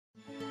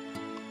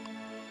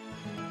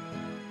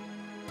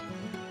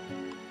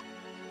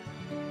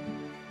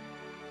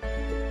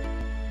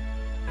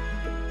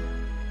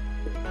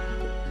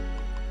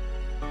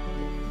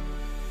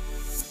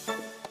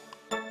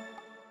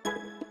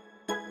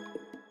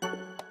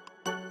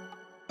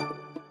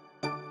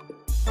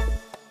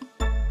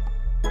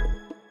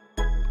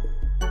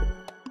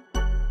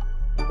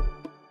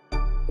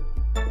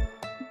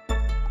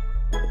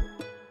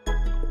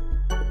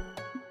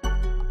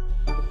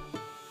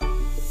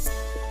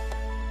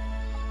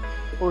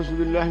أعوذ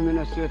بالله من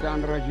الشيطان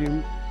الرجيم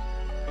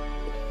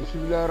بسم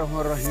الله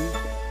الرحمن الرحيم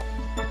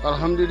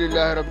الحمد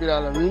لله رب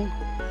العالمين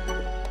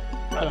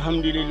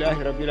الحمد لله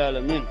رب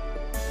العالمين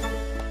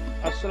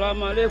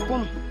السلام عليكم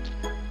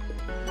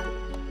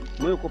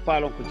مويكو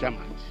بالون كو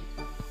جامات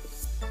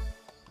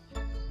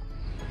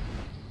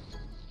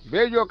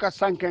بيجو كا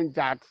سانكن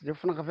جات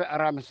جفنا في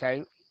ارام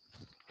ساي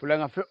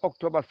فلان في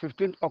اكتوبر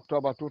 15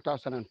 اكتوبر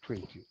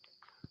 2020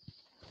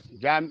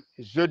 jam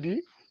jeudi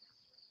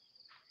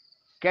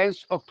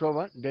 15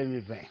 octobre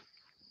 2020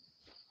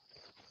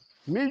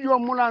 mi jo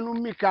mulanu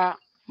mika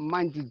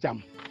manji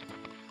jam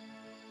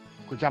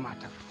ko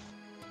jamata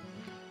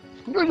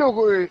ndojo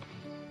ko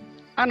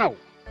anaw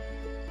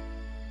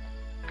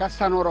ka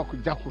sanoro ko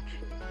jakut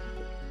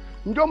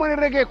ndo man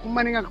rege ko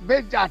maninga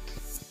be jat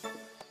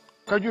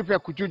ka jupe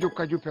ku juju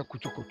ka jupe ku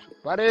cukut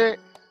bare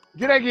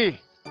diregi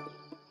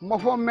mo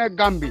fo me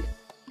gambi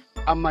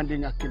amandi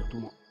nga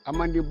kiltumo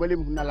amandi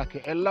balim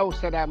nalake e law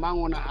seda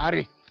mangona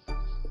ari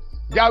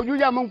jawju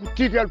jamon ko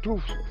titel tu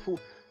fu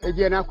e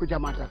jena ko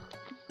jamata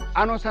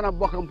ano sana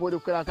bokam podi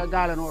ko ka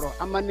gala noro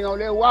amandi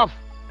ngawle waf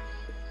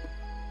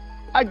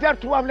a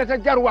jartu waf la ta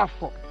jar waf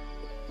fo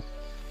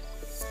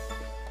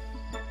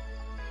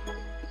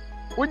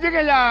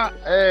ujige ya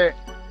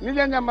ni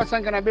janya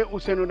masangana be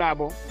usenu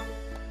dabo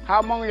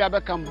ha mon ya be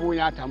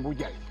kambunya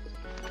tambujal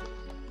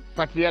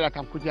patiyela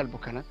tam kujal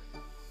bukana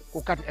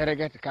ko kat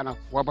ereget kana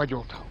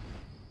wabajota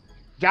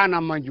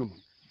jana manjum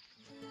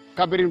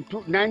kabirim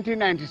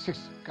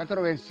 1996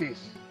 86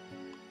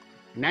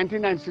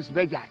 1996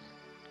 beja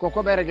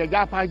ko berege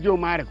japa jo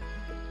mare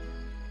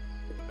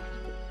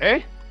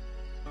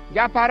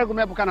japa rego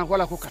me bukana ko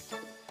la ko kat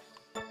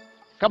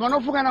kama no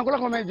fuga nan ko la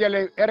ko me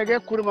jele erege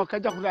kurimo ka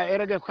jakuda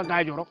erege ko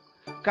gajoro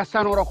ka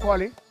sanoro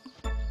koli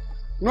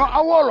no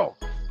awolo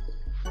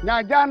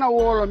na jana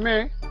wolo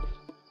me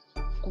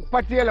ku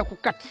patiyela ku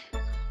kat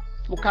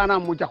bukana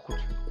mu jakut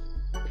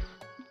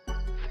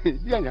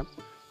janyam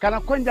kana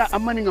konja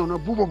amani ngawna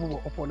bubo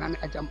opo nane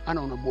ajam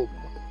anawna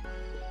bobo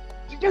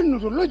jigenno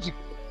to logic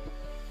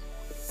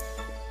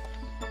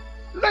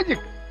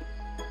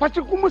parce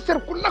que kumu ser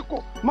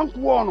kulako manku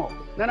wono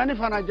nanani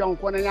fana jaw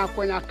ko na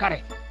ko nya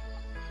kare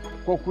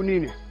ko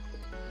kunine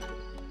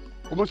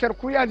kumu ser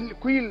kuyal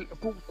kuyil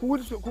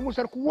kumu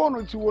ser ku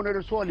wono ci wono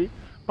de soli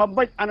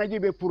pambaj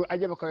anajibe pour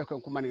ajabe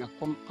ko mani nga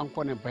comme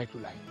ankone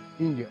baytulay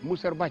inde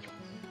muser bajo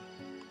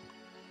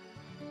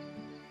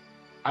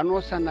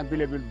ano sanna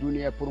bilebel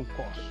duniya pour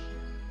kos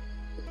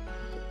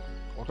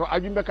oto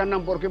ajumbe kan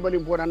nam borke bali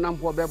bona nam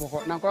po be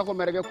ko nan ko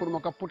merege kurmo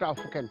ka puta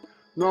fuken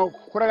no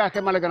kuraga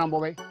ke malaga nam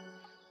bobay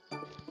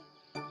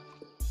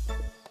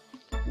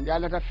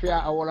ngala ta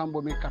fiya awolam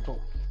bo mi kato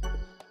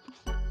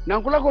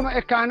nan ko ko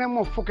e kane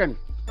mo fuken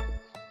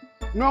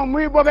no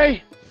muy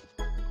bobay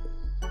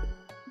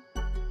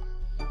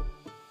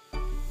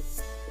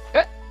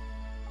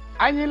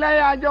ani la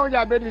ya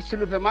jawja be di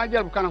silufe ma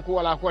jel kana ko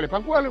wala ko le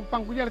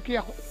panku jel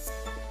kiyako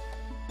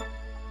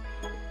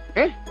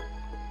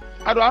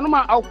ado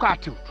anuma au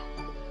katu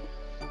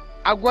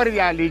agwari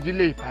ya leji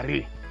le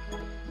pare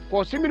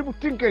ko simir bu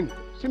tinken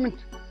simint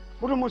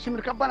budu mo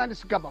simir kabana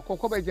dis gaba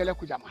ko be jele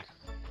ku jamata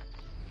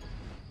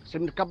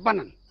simir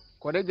kabanan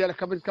ko de jele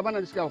kabana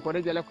dis gaba ko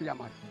de jele ku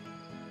jamata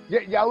je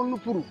jawul nu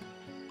puru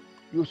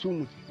yo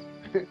sumu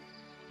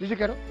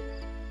jikero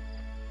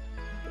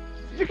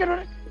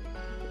rek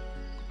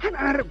han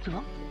ana rek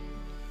tufa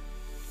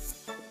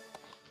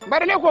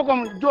bare le ko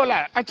kom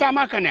jola a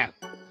chama kanel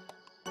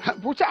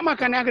bu chama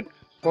kanel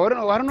ko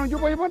warno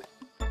jubo yibon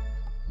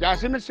ja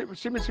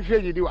simi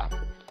feji di wa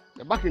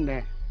de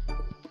bakinde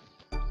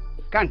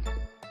kan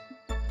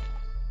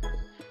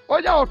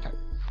o jawta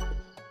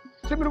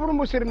simi buru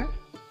mo sirne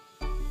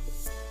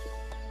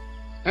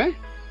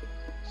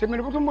simi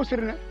buru mo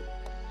sirne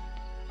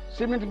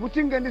simi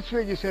butinga ndi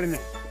feji sirne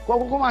ko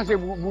commencé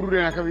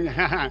burude na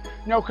kabinya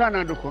nyaw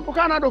kana do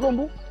ko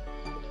bu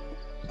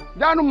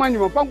danu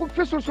manjuma panku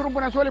fesu suru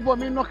buna soli bo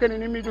mi nokene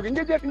ni mi jogi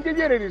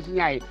njejere ri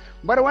sinyaay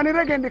bar wani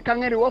regendi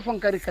kangeri wo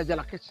fonkari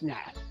kajala ke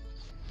sinyaay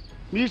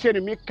mi seni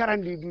mi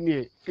karandi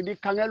duniye kidi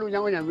kangelu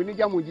nyangonya wini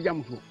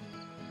jamu fu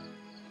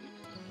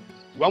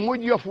wa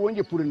moji yofu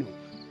wonje purni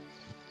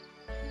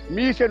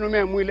mi senu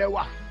me muyle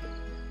wa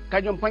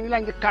kajom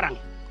panyilangi karang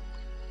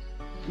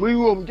muy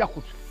wom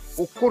jakut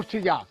o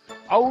kortija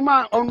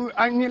awma on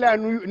anila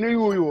ne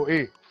yoyo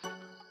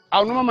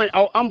aw no ma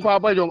aw ampa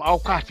bajom aw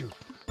kati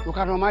to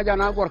kan ma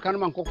jana gor kan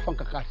man ko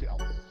fanka kati aw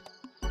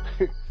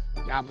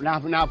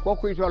na ko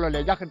ko itolo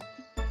le jak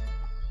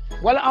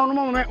wala aw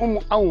no ma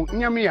aw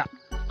nyamiya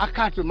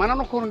akati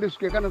manano ko nde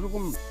suke kana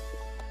tukum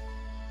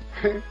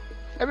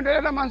ebe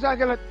de la mansa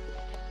kala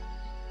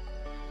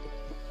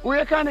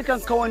uye kane kan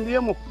kawandi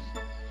yemo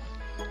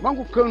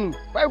mangu kanu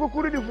bay ko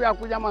kuridi fu ya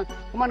ku jama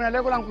kuma na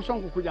le ko lan ku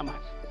sonku ku jama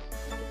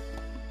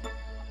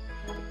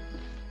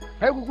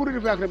hay ko kuridi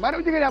fu ya ko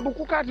bare jige ya bu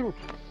ku kati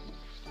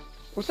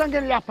ku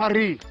sangel ya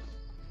pari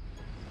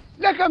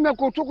le kam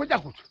ko to ko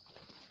jakut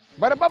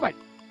bare babay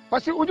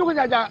parce que uju ko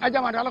jaja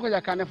ajama dala ko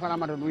jakane fala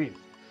ma do wi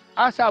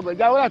asaba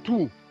jawla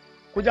tu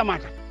ku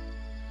jamata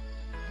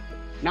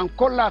nan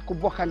kolla ko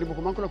bokkandi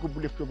ko man ko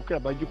bulefto ko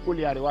ba jikko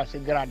liare wa se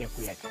grade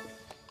ko yati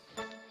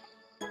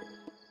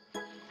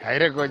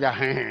hayre go ja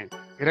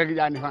reg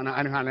ja ani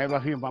fana ba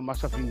fi ba ma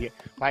sofinge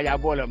ba ya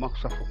bole ma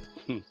sofo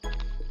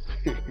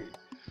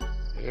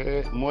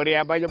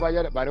moriya bajo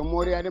de bare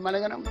moriya de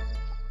malaganam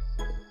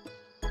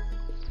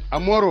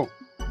amoro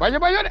bajo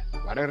de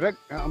bare rek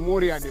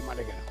moriya de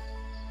malaganam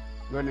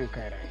donen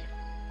kayra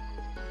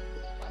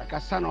ka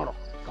sanoro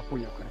ka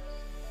puño ko rek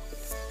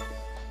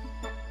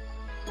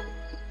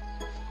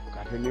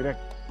ka tani rek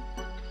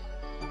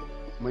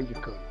manji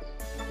ko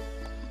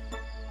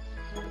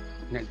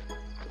nen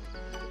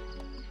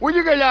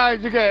ujige ya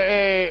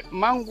jige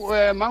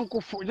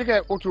manku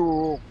jige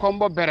utu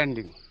kombo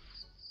berending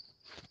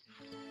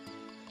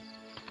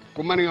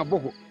ko maniga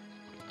boko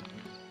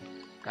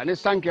kani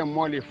sanke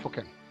moli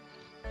fuken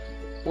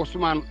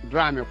Ousmane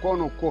Dramé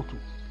kono kotu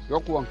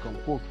yoku wankan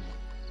kotu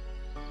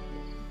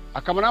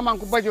akamana man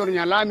ko bajor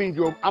nya lamin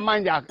job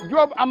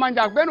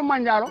amanja benu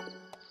manjalo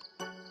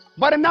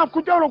bare na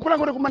ku jawlo kula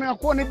ko maniga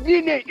ko ne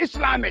diine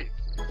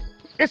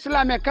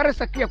islame kare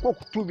sakiya ko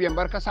ku tubi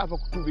barka safa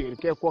ku tubi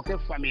ke ko ke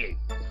famille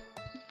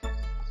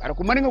bare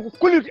ko maniga ko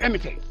kulut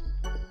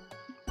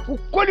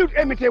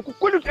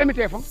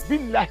emite fam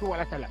billahi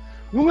wala taala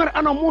nungar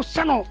ano mo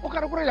sano o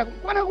kara kura ko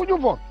mana ko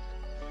jufo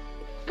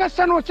ka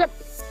sano cep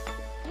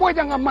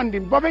bojanga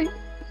mandim bobay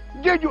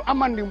jeju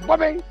amandim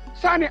bobay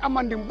sani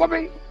amandim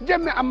bobay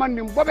jemme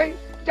amandim bobay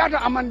jata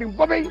amandim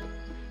bobay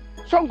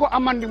sonko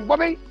amandim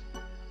bobay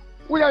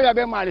uya ya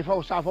be mali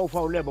faw sa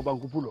faw lebo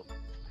banku pulo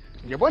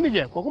je boni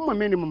je ko kuma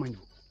meni mamanju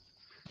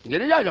je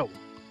ya jaw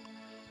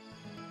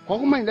ko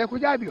kuma ndai ko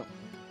jabiyo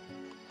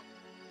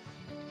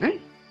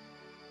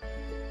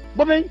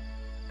bobay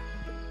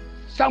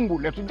sambu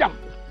letu jam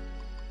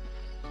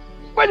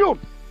bajur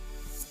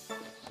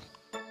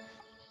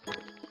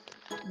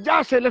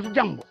jase letu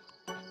jambo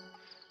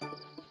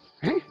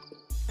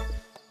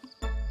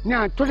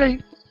nya today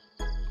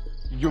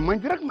man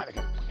direct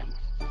malaga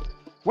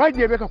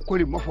wajibe ka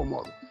koli mafo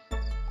modo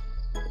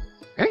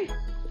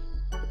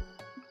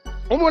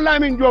omo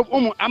lamin job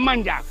omo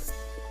amanja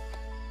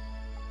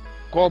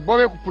ko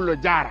bobe ko pullo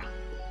jara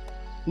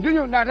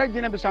ndinyo na ta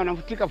jina bisaw na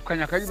futika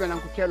fukanya kajibe nan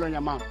ko telo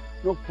nyama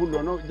no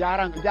pullo no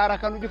jara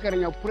kanu jikere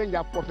nya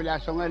purenja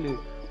population ngali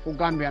ko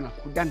Gambia na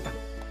ko dantan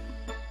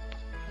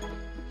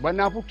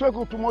bana fu to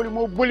ko tumoli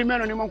mo boli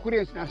meno ni man ko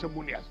res na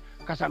sabulias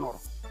kasanoro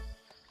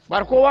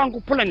bar ko wangu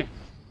pulane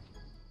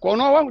ko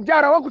no wangu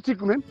jara wangu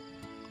tikmen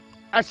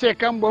ase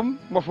kambom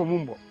mafo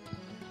mumbo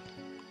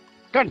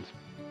kan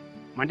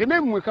mande me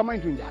mu kama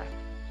intu jara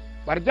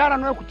bar jara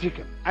no ko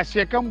tikem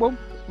ase kambom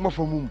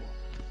mafo mumbo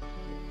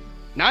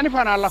nani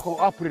fana Allah ko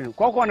aprin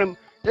ko nem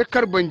e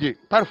karbanje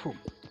parfum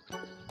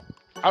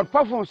al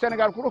parfum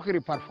Senegal ko rokiri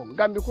parfum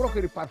Gambie ko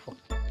rokiri parfum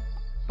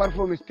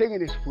is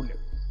tengen is fulle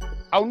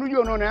aw nu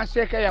jono ne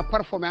aseka ya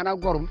parfum ana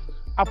gorum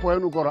apo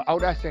enu goro aw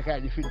da seka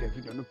ji fidde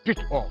no pit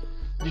o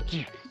di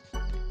ti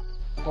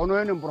kono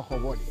enen broko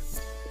bodi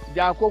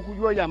ja ko ku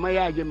joja ma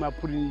yaaje ma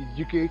puri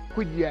jike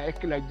kujiya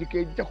ekla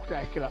jike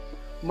jakuta ekla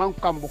man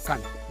kambu kan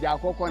ja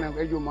ko ko ne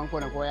eju man ko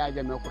ne ko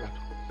yaaje me kula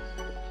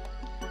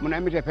mun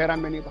amite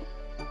perambe ni ba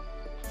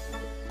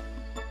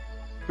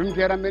dum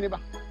perambe ni ba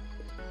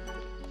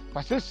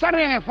parce que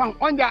sare fan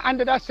onja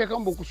ande da seka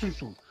mbo ku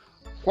sunsun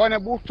ko ne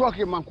bu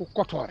toki man ku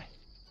kotore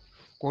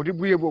ko di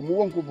buye bo mu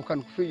wonko bu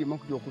kan ko feyi man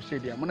ko joku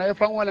sediya mun ay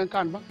fan walen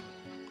kan ba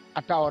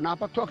atawa na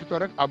pa toki to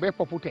rek abe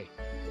popute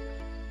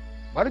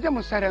bari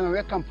jamu sare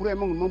we kan pure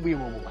man buye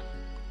bo ba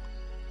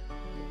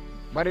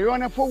bari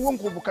yone fo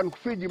wonko bu kan ko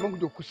feyi man ko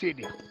joku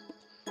sediya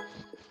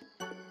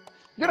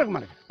direk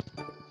man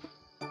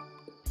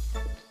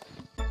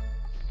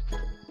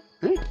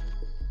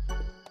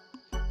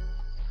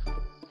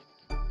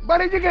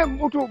bari jige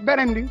mutu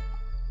berendi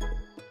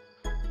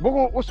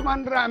bugo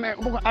Ousmane Dramé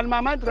bugo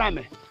Almama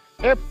Dramé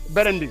e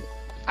berendi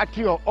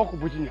atio oko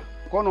bujinya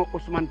kono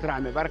Ousmane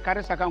Dramé bar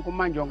kare sakan ko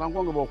manjo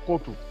ngango ngo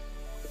kotu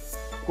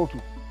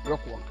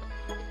yoko wonka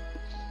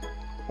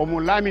o mo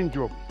lamin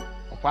job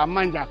o fa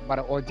manja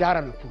bar o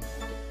jarana fu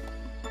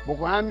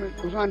bugo am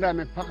Ousmane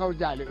Dramé pakaw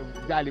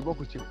jali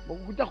boko ci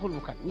bugo dakhul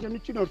bukan ngeni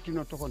tinor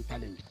to kon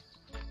talemi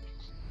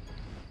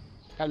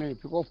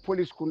piko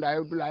police kunda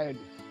yo dulaye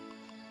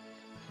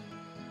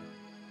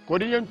ko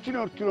di yen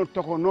tinor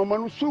to ko no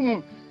manu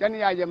sumum tan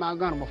yaaje ma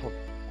ngar ma fop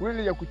ko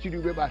le yakku ci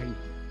dibe ba hin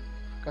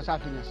ka sa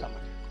finya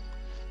samate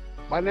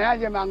ba na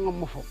yaaje ma ngam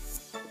ma fop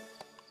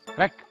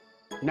rek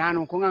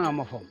nanu ko ngam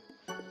ma fop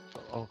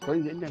o ko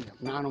yen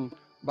nanu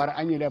bar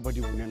anyi le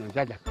badi wu neno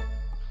jajak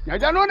nya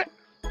jano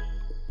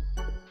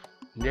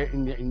de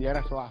inde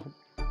raso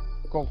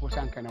ko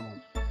sankana mom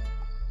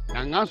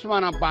na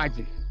ngansumana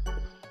baaji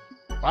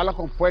wala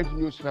ko point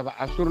news fa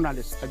a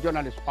journalist a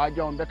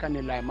jawon be kan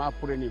la ma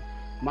pureni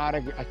ma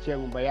ragi a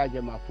ceengu ba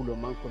yaaje ma fulo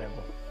man ko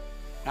rego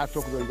na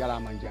tok do jala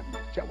man jam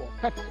cebo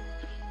kat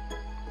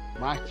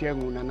ma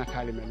ceengu na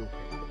natali melu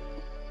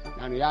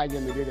nan yaaje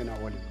me dede na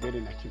woli dede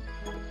na ci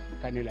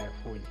kan la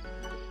foyi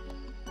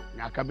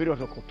na kabiro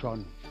to ko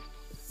ton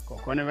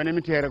ko ne wene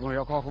mi tere go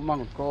yo ko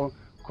man ko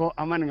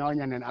aman nga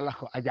onyanen Allah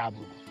ko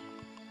ajabu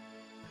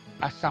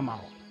asama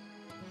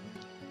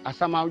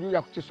ju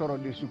ya ci soro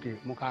de suke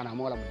mu kana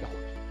mo la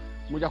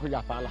mu jaxu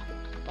ja pala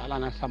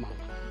na sama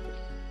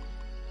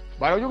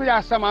bara ju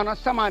ja sama na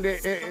sama de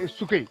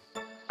suke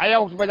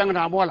ayaw ba jang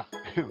na bola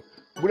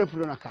bule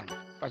fulo na kana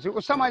parce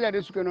que sama ja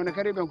de suke no ne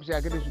kare ben ku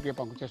ya de suke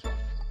pan ku ci so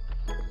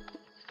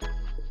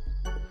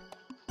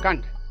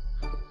kande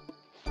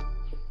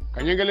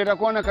kanyengele ta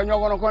kone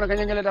kanyogono kone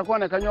kanyengele ta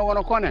kone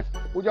kanyogono kone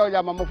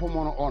ujaw mama fo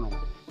mono ono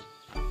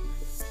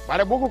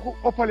bare bogo ko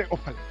opale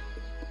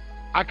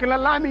akila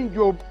lamin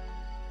job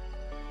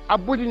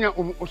abudinya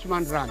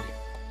Usman Dramé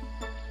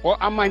o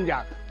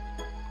amanja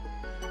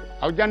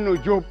aw janno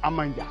job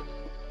amanja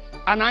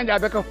ananja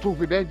be ka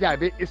tufi be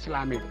jabe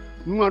islamique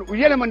nuar u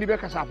yele mandi be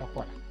ka safa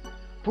kola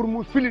pour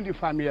mu filindi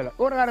famille la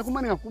o rara ko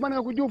man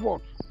nga ko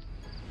jufo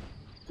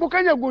bu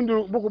kanya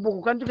gundu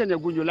buku kan kanya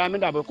gundu lamin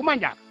da be ko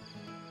manja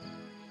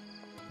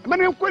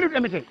man ko li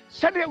demete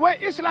c'est wa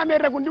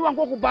islamique rek ndi wan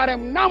ko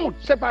barem namut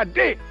c'est pas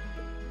de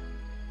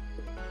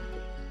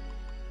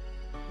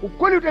o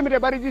koli temede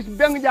bari jis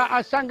bengja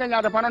a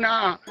sanganya da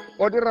panona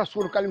o di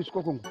rasul kalim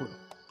ko kulo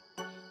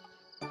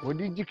o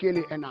di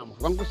jikeli enamo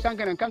wangu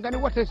sangana kankani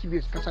wata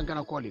sibis ka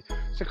sangana koli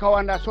se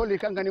kawanda soli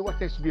kankani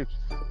wata sibis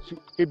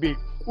ebe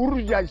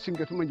urja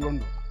singatu manji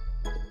wondo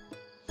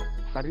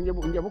kadi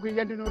njabo ko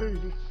yande no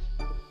rewi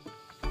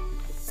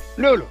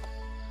lolo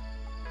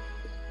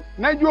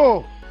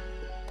najo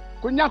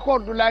ko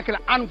nyakordu lakila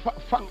an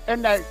fan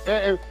enda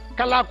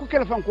kala ko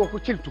kele fan ko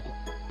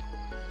ciltuko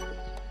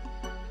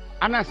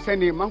ana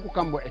seni manku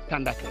kambo e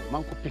tandake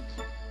manku pit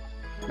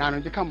nano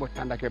je kambo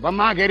tandake ba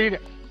mageride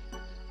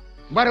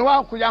bare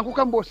wa ku yanku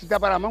kambo si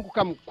dabara manku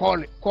kam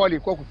koli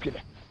ko ku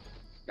pide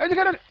yaji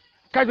kada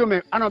kajo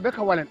me ano be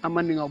ka walen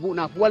amani ngabu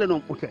na walen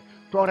non ute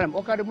torem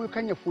o kade muy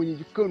kanya fuñi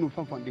ji kenu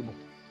fanfan dibo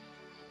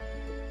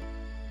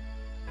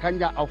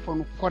kanja aw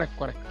fonu correct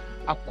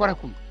a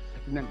correctum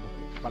nen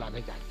bala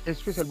be jaay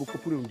spécial bu ko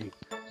pour ndi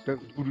de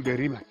udu de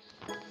rima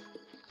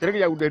rek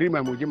ya udu de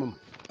rima mo jimam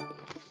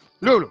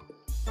lolo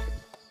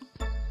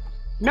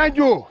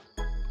najo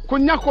ko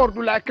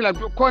nyakordu la kila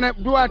kone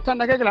duwa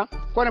tandake kila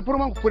kone pour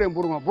man ko pure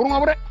burgo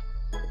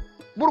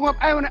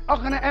ayone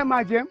okane e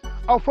majem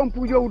aw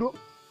fampu jowdo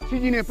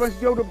sijine prince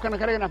jowdo kana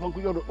kare na fanku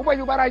jowdo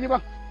ubaju baraji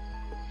ba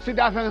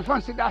sida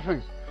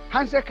fen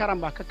hanse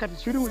karamba kakati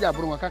sirimu ja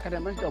burgo kakati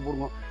man ja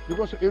burgo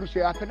digo so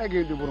eruse atana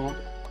gelde burgo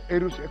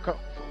eruse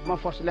ma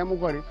force lemu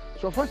gori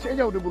so force e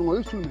jawdo burgo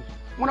yusumi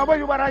mona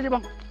baju baraji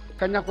ba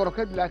kanyakoro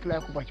kadi la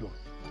kila ko bacho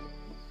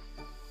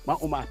ma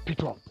uma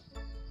piton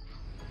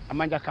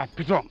amanja ka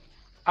piton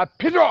a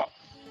pito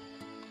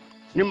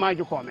ni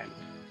maju ko men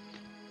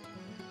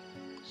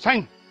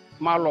sañ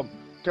malom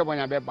te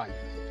bonya be bañ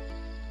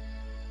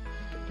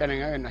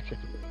tenenga en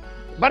naketi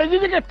bare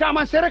jiji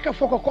tama sereka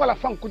foko kola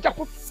fan ku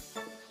jakut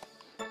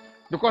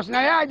because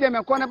na yaje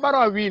me ko ne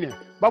baro wiine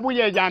babu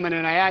ye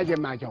jamane na yaje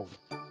ma jaw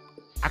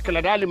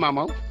akila dali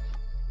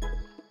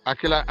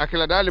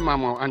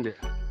mamaw ande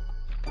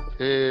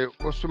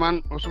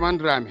Usman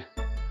Dramé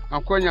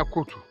an ko nya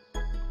kutu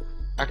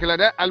akila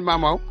da al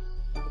mamaw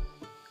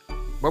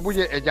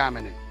babuje e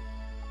jamane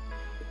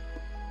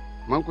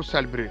manku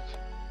celebrate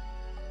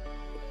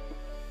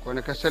ko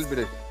ne ka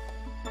celebrate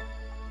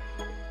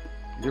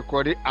di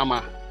ko di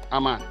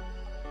aman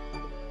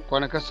ko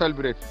ne ka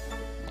celebrate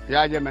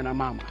yaaje mena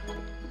mama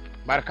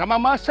barka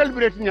mama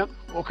celebrate nya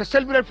o ka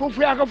celebrate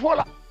fofu ya ka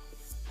fola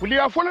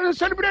fuliya fola ne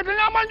celebrate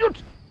nya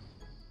manjut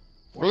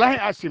wallahi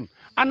asim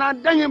ana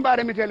dangi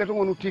bare mi tele to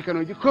ngonu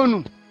tikano ji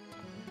konu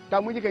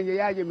ta muji kanje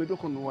yaaje me do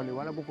ko no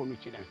wala boko no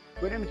cidan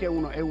ko dem te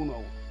uno e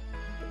uno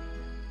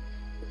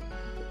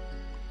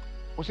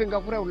o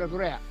Singapore wala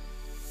dureya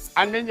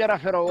ande jara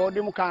fero o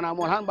dimu kana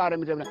mo han bare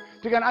mi tebna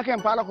tigan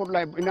aken pala ko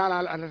lay inala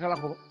ala tala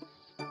ko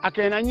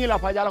aken anyila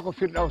fa jala ko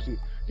firdausi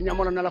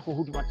nyamona nala ko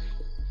hutumat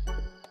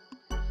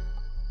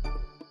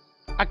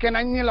aken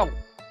anyila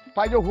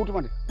fa jo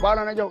hutumat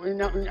bala na jaw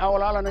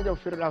awala na jaw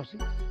firdausi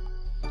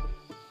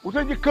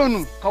utaji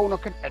kanu kawno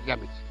ket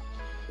adamit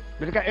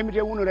bidka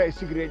emite wono ra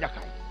sigre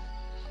jakay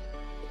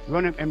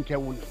yonem emte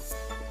wono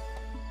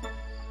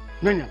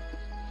nanya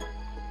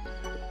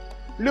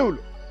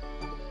lewlo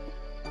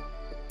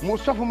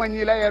musafu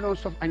manyila ya non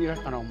sof anyila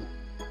anamo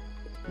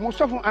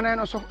musafu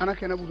anayno sof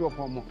anake na buzo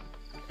ko mo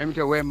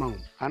emite we maw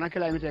anake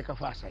la emite ka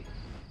fasay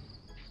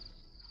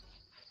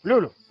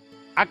lolo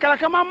akala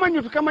kama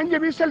manyu kama nje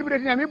bi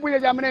celebrate nyami buya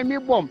jamane mi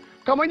bom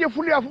kama nje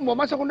fuli afu mo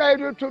masa ko ndai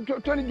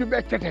to ni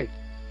jubbe tete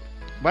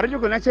barajo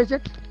ko na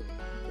cecet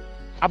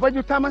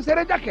abaju taman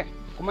sere jakke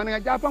ko man nga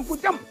japan ku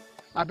jam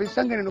abi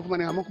sangane no ko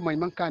man nga mo ko may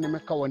mankane me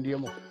kawandi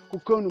mo ko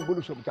konu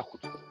bulu so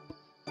jakkut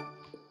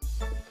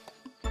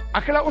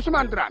akala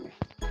Usman Dramé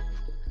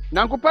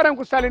nan ko paran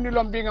ko salini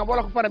lombinga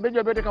wala ko paran be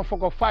jobe de ka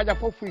foko faja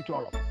fo fuy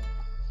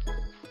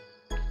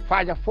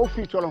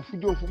tolom fu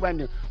jo fu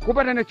bande ko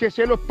badana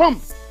ceselo pam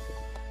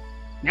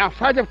nya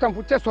faja tam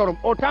fu cesorom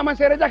o tama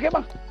sere jake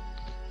ba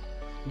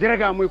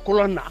direga muy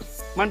kolonna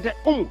mante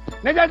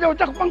ne jaje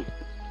jak bang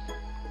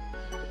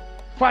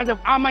faja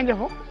amanje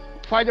fo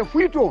faja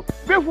fuy to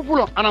be fu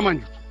fulo ana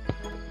manju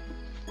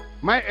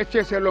may e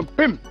ceselo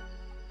pem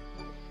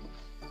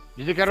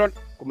jike ron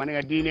ko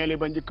maniga dinele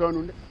ban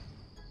jikanu de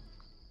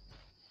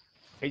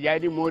e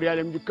jaadi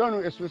morialem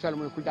jikanu especial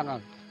mo ku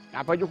jangal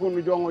na pa jukun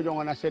nu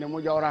jongo na sene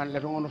mo jawran le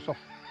to ngono sof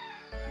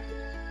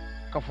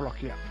ka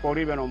flokia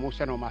fori beno mo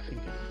seno ma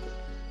finti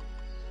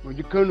mo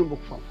jikanu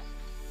bok fam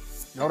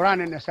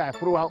jawrane ne sa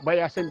pour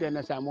baya sente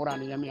ne sa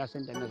morane yami ya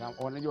sente ne sa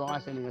on jo ma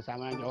sene ne sa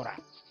ma jawra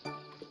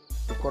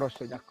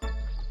korosse jakko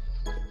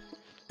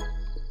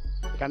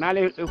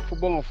kanale fu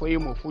bongo fo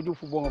yimo fu ju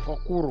fu bongo fo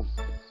kurum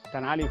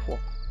tanali fo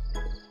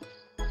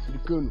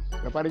jikanu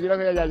be pare jira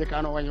ko yaaje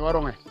kano wani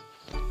waronge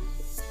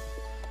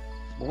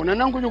bo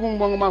nan ko jogum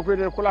bongo ma ko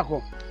de kula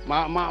ko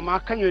ma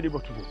kanyo di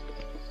botugo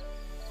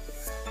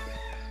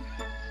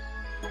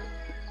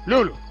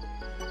lolo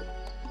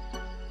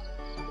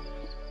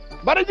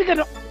bara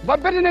jiketo ba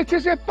bedene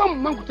cese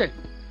pam manku tay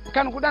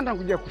kan ko dantan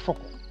ko je ko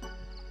foko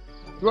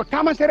yo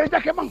tama sere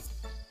jake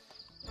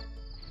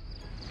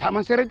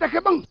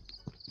bang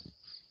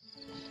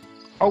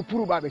aw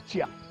puru babe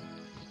ciam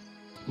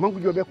manku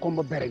jobe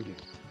kombo berengi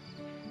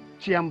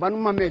ciam banu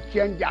mame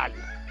ciam jali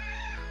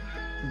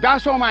da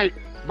so may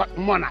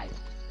monay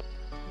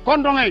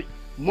kondongay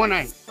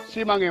monay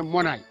simange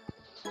monay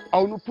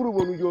aw nu puru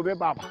bonu jobe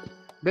baba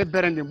be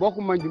berendi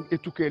boko manjum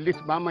etuke lit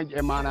ba manji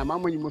e mana ma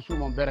manji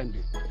musumo berendi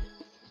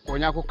ko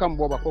nyako kam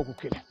boba ko ko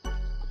kila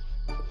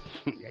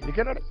ya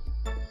dikere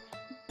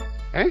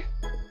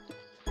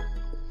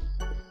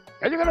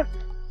ya dikere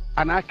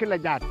ana kila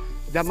jaat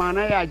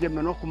jamana ya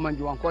jemme no ko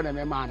manji wan ko ne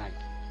me mana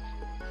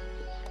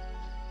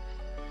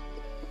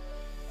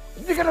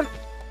dikere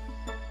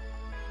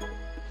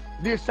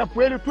di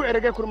sapwelu tu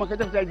erege kurma ka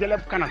jafta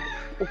jelab kana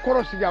o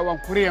korosi ja wan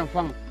kuriyan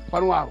fam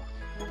panwaro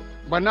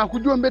bana ku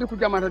jombe ku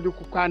jamata du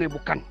ku kane bu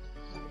kan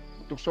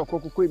to so ko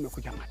ku me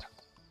ku jamata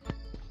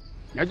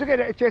ya joge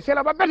de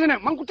sela ba betene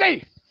man ku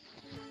tay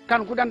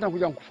kan ku danta ku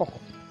jam ku foko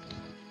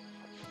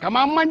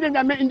kama manje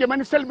nyame inde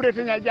man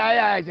celebrate nya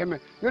jaaya jeme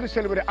yo de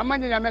celebrate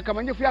amanje nyame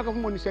kama nje fiaka ko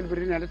mon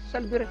celebrate nya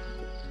celebrate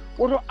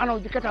woto anaw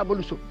jikata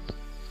baluso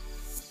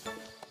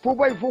fu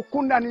bay fu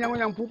kunda ni nyango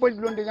nyam fu bay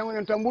londe nyango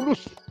nyam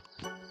tambulus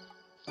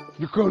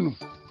dikonu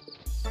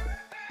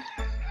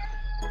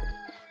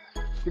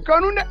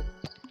de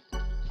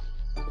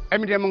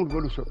emide mang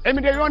baluso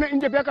emide yone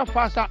inde beka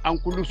fasa an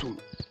kulusum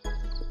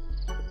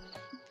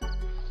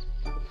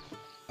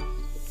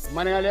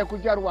mane le ku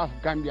jar waf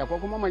Gambia ko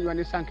mama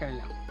yoni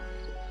sankanya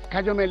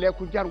kajo me le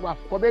ku jar waf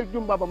ko be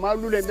jumba ba ma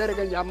lule ndere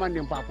ga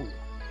jamande papu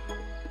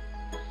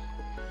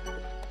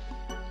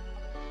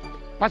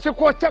parce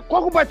que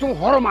ko batum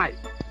horomay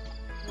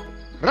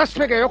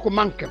respect yo ko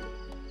manke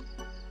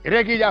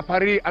regi ja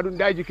pari adun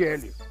daji ke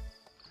heli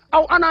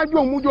aw ana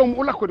jom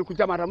ulako de ku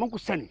jamata man ku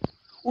sani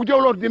u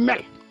jowlor di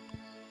mel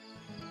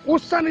u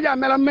sani ja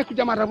mela me ku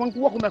jamata man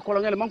ku wako me ko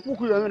ngel man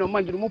ku yo no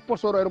manji mo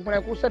posoro er bu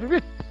ne ku sati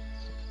vite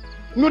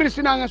nuri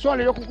sinanga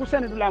sole yoko ku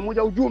sani dula mu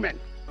jaw jumen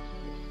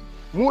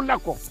mu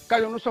lako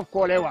kayo no sof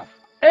ko lewa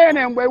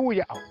ene mboy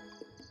wuja aw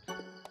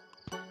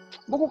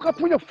buku ka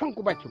puño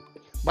fanku baccu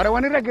bara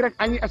woni rek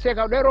ani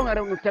asega de ronga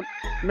rew no tem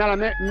nala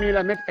me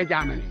mila met e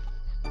jamani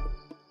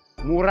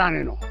mu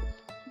raneno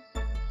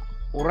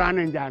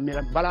urane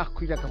jamila bala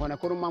ku jata kona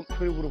ko mam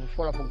fewru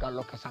fola fo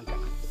gallo ka sanka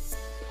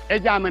e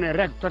jamane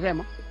rek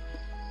totema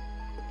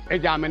e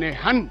jamane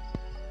han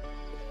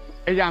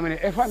e jamane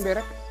e fambe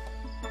rek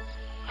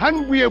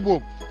han buye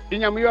bob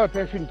inyam yo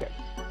pe finte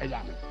e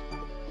jamane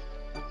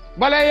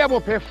bala yabo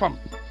pe fam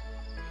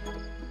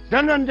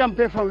dan jam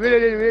pe fam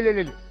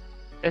welele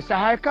e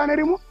sahay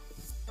kanari mo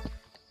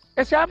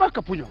e saba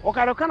ka puño o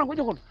karo kana ko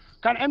jokon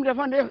kan em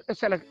defande e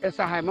sala e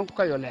sahay man ko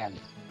kayo leal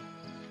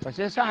parce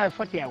que sahay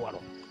fati e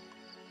waro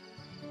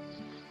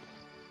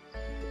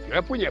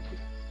e puñe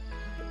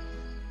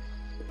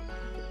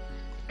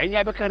e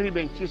nyabe kan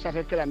riben ci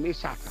sata kala mi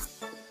saka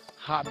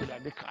habila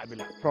de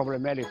kabila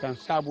problème ele tan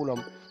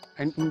sabulom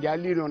en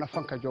njalino na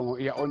fanka jongo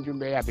ya on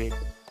jumbe yabe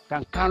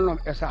tan kanlom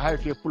e sahay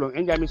te pulon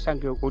en jami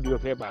sanke audio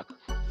fe bak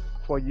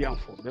fo jiam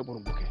fo be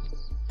borum buke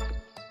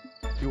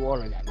ci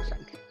wolo ya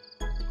sanke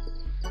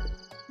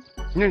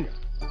nene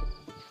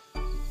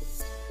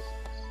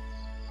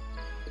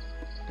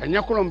tan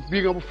yakulom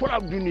biga bu fula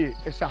duniye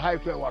e sahay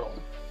te walo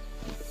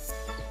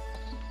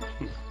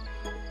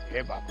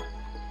e baba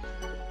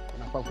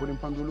na pa furin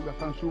pandulu ga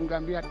pan sum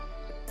Gambia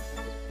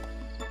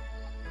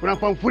kuna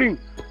pan furin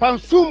pan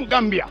sum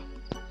Gambia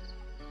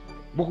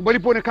buku bari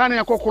pone kana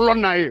ya ko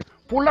lonna e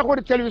pour la ko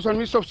de television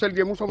mi sof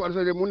selge mu sof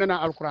alsede mu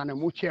nena alquran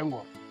mu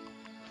cengo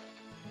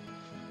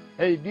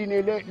hey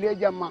dine le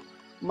jamma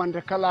man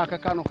de kala ka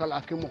kanu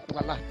kala ke mu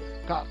kala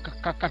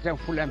ka ten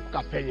fulem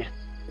ka penye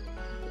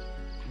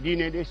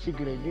dine de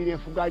sigre dine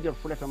fu gajor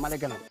fuleta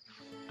malegana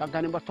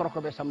kankani ba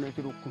toroko be samne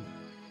ti rukun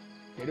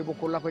de bu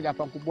ko la ko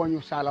japan ko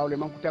boñu salawle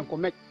man ko ten ko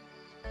mek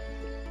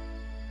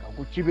ka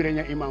ko cibire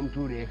nya imam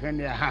touré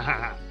fende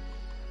ha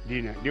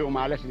dine de o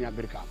mala sinya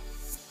birka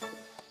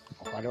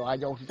ko do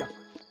aja o tita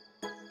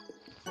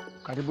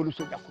kadi bulu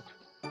so jakut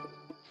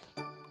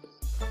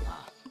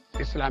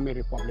islamic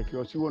republic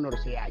yo si wonor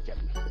se aja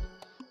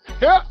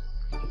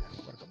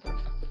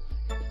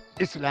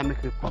Islamic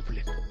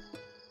republic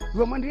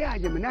yo man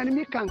yaaje mi nani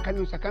mi kan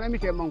kanum sakana mi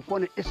te man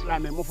fone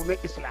islam mo fo me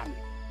islam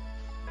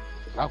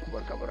ba ku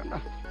barka baranda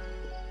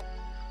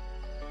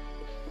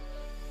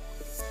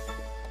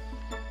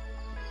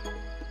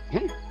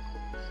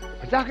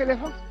zaka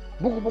lefa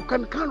bugu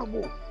bukan kano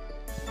bo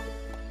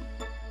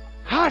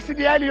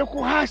hasidi yali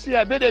ko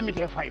hasiya bede mi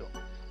te fayo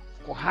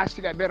ko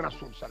hasida be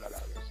rasul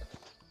sallallahu alaihi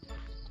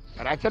wasallam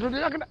ara chato de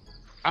yakda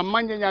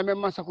amma nyame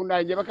man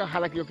sakunda je baka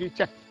halak yo ki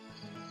cek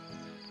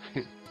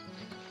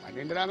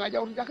ade ndara ma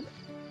jawtu jakda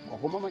ko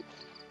ko mama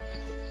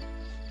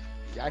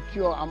ya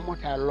tio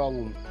amota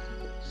longum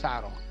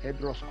saro e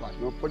dros ko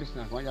no police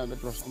na ko nyame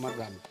dros Omar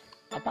Gami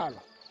apalo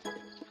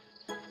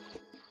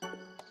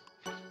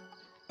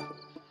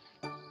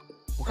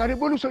ko kari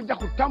bolu so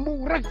jakku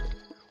tambu rek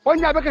o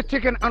nyaabe ka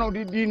chicken ano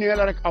di dine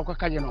la rek aw ka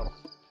kajenoro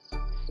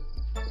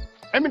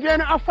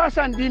emidene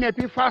afasan dine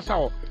pi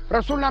fasao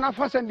rasulna na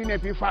fasan dine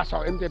pi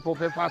fasao emte po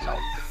fe fasao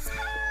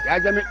ya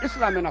jame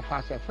islam na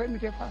fasa fe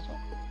emite fasao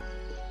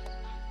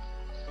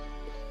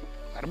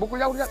ar buku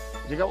yawda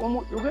diga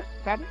umu yuge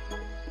tabe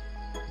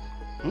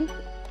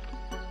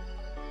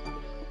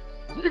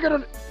diga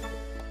don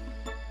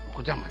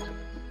ko jamata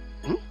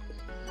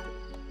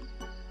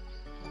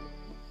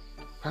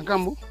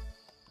kankambu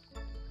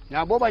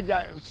ya boba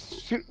ja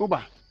sir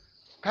uba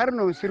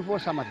karno sirfo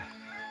samata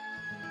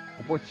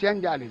ko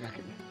cianjali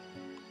nakene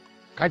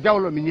ka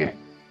jawlo mi nye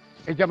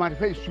e jamaati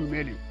fay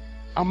sumeli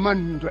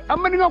amman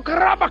ngaw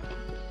karabak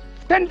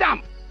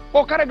tendam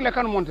o karagle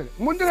kan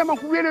montere man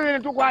ko wele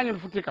to ko anyul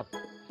futti kam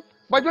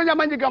ba jonya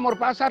manji gamor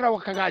pa sara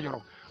wakka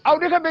gajoro aw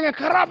de ka be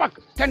karabak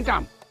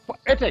tendam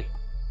ete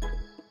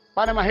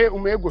pana ma he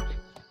ume got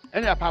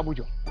enya pa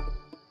bujo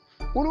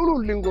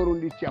ulul lingoru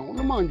ndi tiangu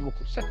no manju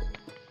ko set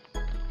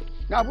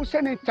na bu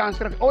sene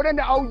chance rek o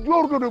dende aw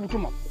jordo do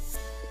butuma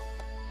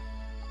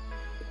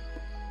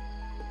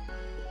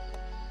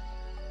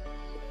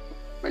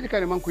meji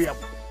kane man ko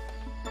yabu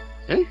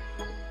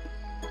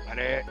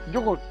are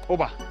jogo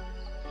oba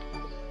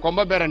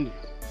komba berandi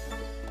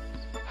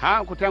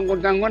ha ko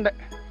tangonde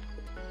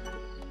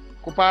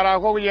ko para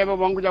ko yebe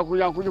bon ko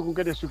jakku ko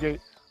kede suke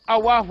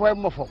awa fo e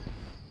mofo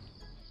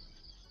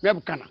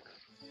meb kana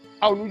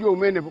aw nu jo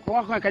mene ko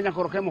ko kanya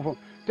ko mo fo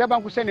te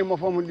ban ko seni mo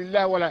fo mun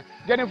billahi wala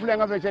jene fule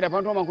nga fe cede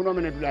fanto man ko no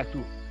mene dula tu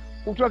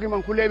utoki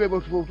man ko lebe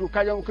bo tu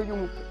kajo ko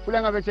jum fule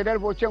nga fe cede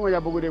bo cengo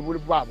ya bogude bul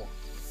babo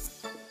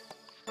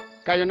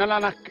kayo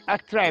nalana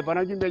atray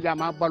bana jumbe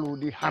jama balu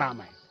di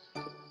harama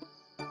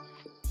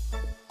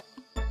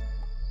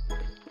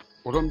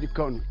orom di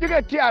kawni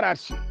diga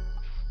TRRC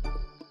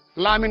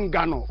lamin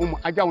gano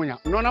ajawnya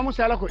nona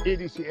musala ko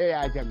ADC e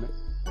ya jamme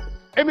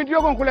emi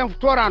diogon ko len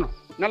torano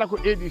nala ko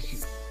ADC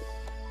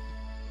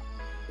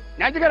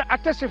na diga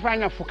attasi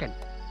fanya fuken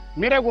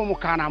mirego mu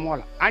kana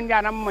mola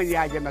anja nam ma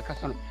ya jamme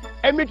kasano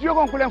emi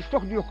diogon ko len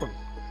tok diokon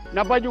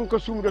na bajun ko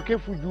sumudo ke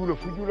fujulo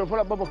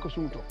fola baba ko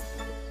sumuto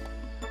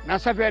na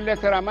safe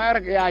lettera ma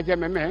rek ya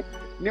jamme me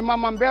ni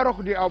mama mbero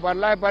ko di aw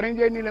wallahi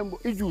barinje ni lembo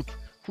ijut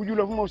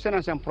fujulo fu mo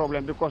senan sem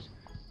problem because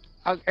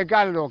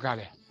egal do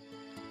gale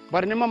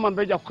bar ni mama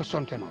be jakko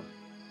sonteno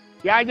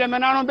ya jamme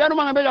nano be no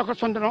mama be jakko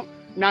sonteno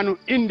nanu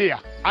India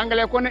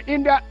anglais kono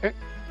India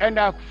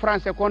enda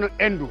français kono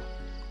endu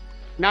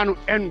nanu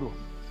endu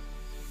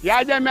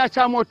ya jamme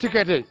achamo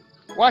tikete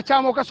wa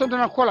chamo ka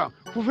sonteno kola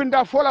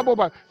fufinda fola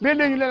boba be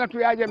leñu lela to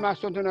ya jamme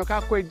sonteno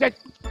ka koy dej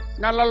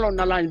na lallo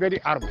na lañ be di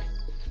armée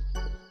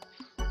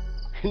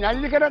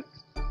ñali kedan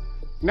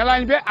na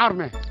lañ be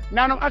armée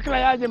nanum akla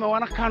ya jamme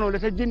wana kano le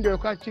ta jinde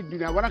ko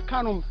ciddina wana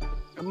kano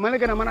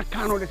malagana mana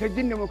kano le ta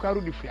jinde mo ka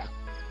rudi fiya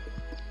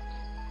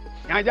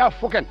ja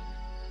foken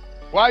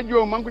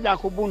wajo man ko ja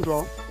ko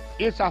bunto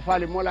isa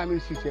fali mola min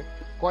sise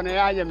kono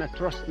yaaje me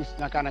trustis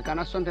na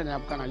kana sontene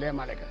ab kana le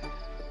malaga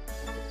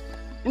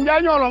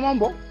nja nyolo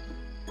mombo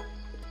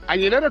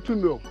anyele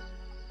tumbo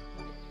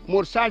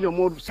mor sajo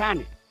mor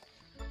sane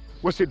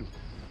wosidu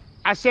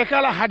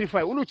asekala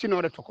hadifa ulu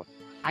chinore tokon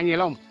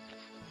anyelom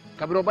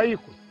kabro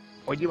bayiko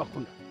o jiba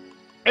kunda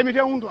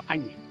emite undo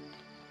anye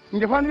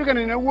nde fanu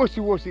kana na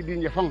wosi di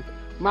nje fam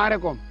mare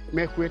kom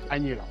me kuet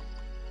anyelo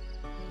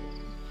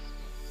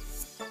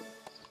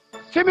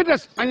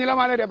semites anyela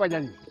male de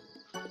bajani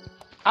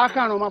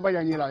akano ma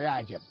bajani la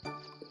yaaje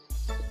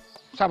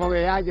sababu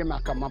yaaje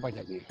makam ma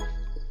bajani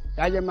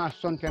yaaje ma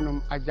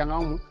sontenum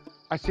ajangamu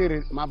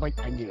asiri ma baj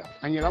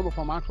anyela mo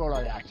fama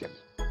tolo yaaje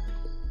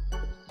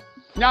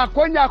nya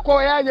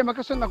ko yaaje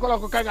makasonna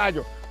ko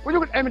kagajo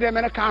ujugo emide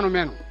mena kanu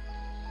meno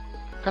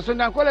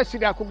kasonna ko la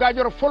sida ko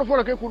gajoro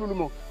folo ke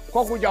kululumo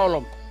ko ku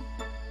jawlom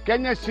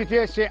kenya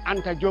cité c'est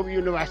Anta Diop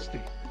University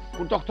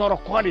ku docteur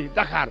Koli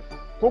Dakar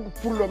ko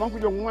pullo man ko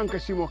jom nganka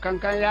simo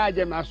kankan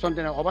yaaje ma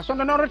sontene o ba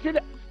sonto non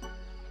retide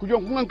ku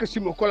jom nganka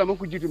simo ko la man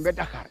ko jitu be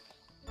Dakar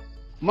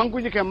man ko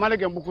jike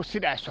malage bu ko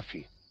sida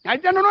sofi ya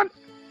janno non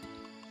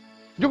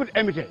jugut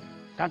emite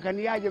kankan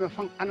yaaje ma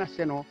fan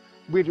anaseno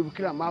beetu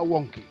kila ma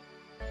wonki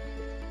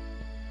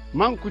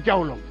man ko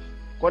jawlom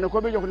kono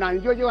ko be joko nani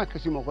jojo wa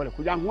kasimo ko le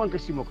ku jang nganka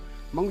simo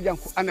man ko jang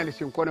ko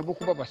analyse ko ne bu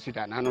ko baba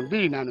sida nano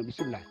bi nano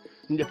bismillah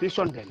nde fi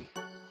sondeni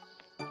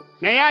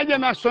ne yaaje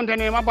ma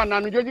sontene ma banna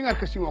no joji ngar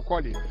kasimo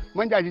koli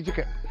man jaaji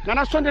jike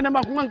nana sontene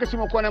ma ko ngan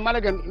kasimo ko ne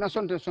malagen na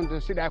sonte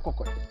sida ko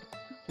ko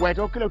way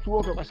to kila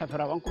tuwo to ba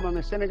safara wan kuma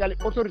me Sénégal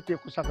autorité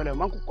ko safale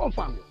man ko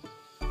confirm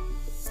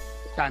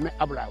tame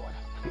abla wala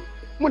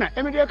muna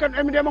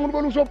emide mangu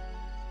bolu sop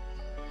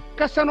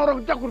kasanoro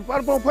jakur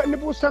par bo ne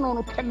bu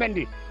sanono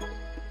tembendi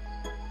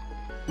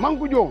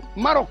mangu jo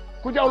Maroc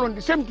ku jawlon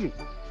di semti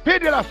pays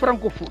de la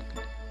francophone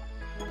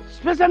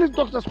spécialiste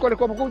docteur scolaire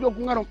ko jo ko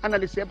ngarom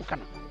analyse bu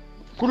kana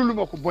kululu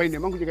mako boyne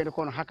mangu jigede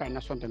kono hakay na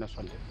sonte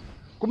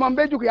kuma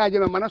mbeju ko yaaje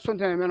man na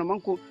sonte men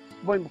mangu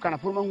boy bu kana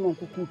pour mangu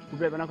ko kutu ko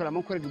bebe nakala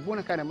mangu redi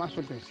bona kane ma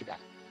sonte sida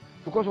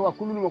because wa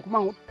kululu mako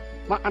mangu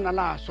ma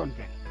anala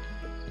sonte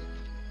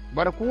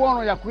bara ku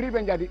wono ya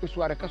kuribe njadi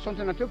histoire ka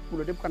sonte na tek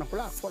kulo de kana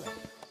kula fola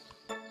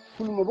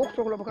kulu mo bok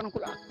soklo kana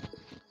kula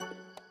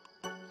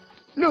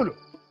lolo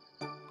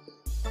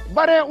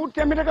bare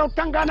utte mi daga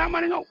tangana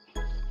mani ngaw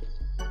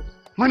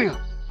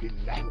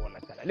billahi wala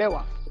taala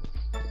lewa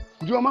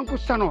joman ku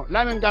sano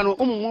lamin gano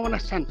mo na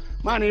san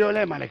mani yo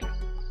le malake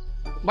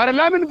bare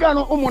lamin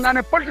gano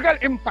nane political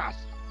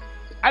impasse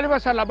aliba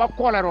sala ba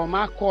kolaro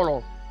ma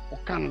kolo o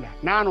Canada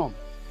nano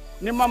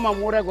ni mama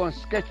mu regon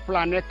sketch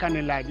plan e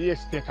kanila di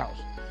state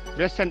house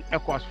recent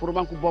ecos pour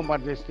banku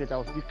bombarder state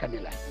house di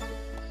kanila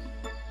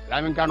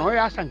lamin gano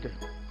ya sanke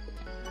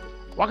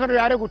wakado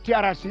ya regu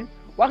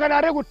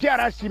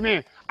tiarasi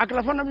me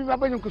akla fana bi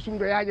baba ko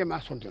sumdo yaaje ma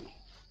sonteno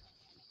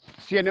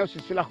siene aussi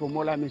sila ko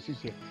mola mi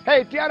sisi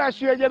hey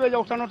tiarasi e jebe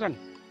jaw tanotan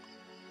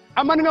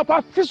amani nga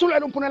pa fisul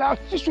edum punela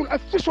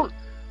fisul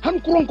han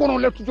kuron kono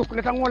le tu jok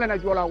le tan wala na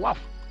jola waf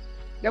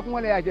le ko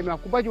wala yaaje ma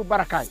ku baju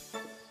barakay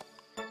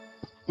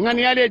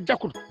ngani yale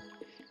jakut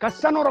ka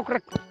sanoro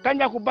rek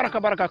kanja ko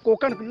baraka ko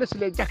kan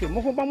lesle jake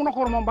mo fo bamu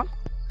nokor mom ba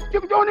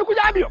jib joni ku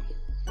jaabi yo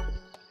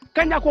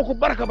kanja ko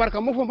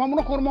baraka mo fo bamu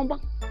nokor mom ba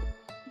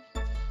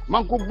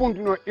man ko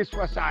bundino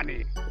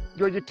isfasani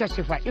joji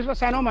testify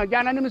isfasani o ma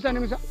jana ni misa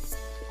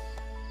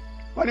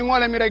wani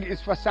ngola mi regi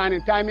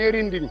isfasani ta me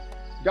rindini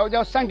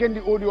jaw sankendi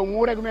audio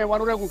mu regu me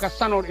waru regu ka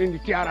sanor indi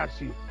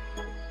TRRC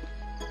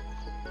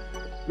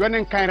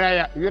yonen kan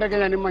raya yurege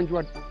nyani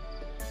manjuwat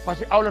parce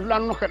que awlat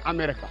lan no kan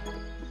America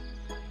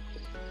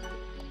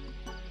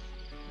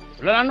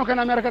lan no kan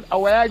America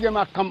awayaje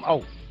ma kam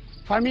aw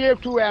famille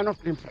tu were not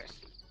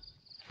impressed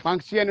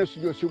bank siene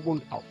studio si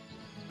bund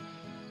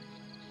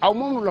aw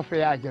mom lo fe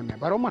yaaje me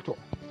baro mato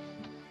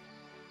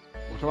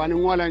to wani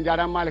ngola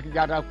jaada malik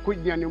jaada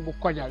kujñani bu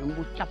koja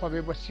bu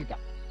chapabe ba sita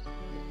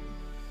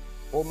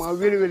o ma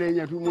wele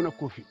nyatu muna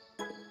kofi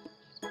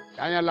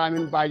danya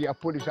lamin baaji a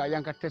police a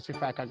yanka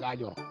testify ka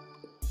gajo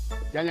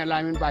danya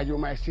lamin baaji o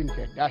ma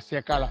sinte da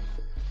sekala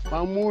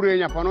ma mure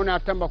nya panona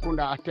tamba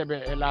kunda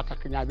atebe e lata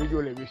knya be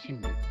jole be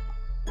sindi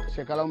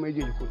sekala o me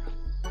jeji kunda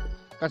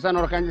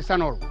kasanor kanji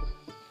sanor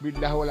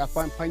billahi wala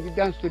panji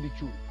dans to di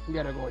ciu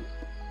ngere gonya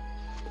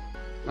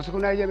masako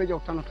na yebe jow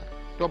tanota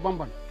to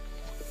bamban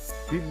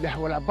billahi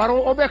wala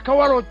baro obe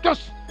kawalo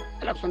tos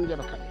election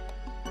jebe kan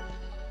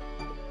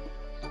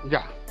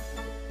ja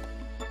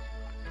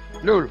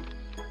lolu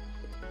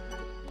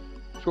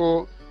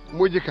so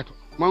mojikato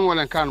man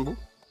wala kanbu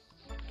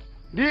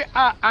di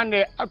a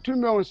ande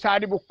atume on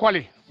sadi bu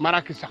koli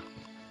marakisa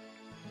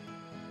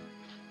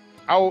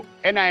aw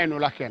enayeno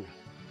lakena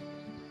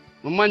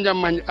no manja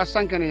man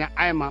asankene ya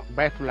ayma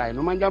baytulay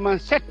no manja man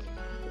set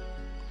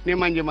ni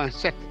manja man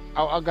set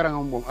aw agaranga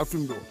mbom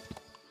atumbe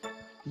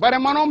bare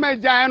mano me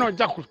jaayeno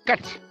jakku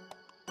kat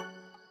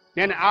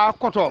nene a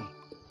kotom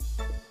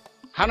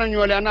hana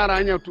nyole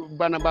anara nyatu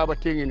bana baba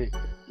tengine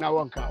na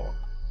wankawo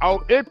aw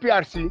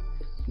APRC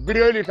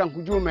bireli tan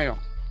ku jumeyo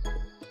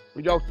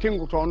ku jaw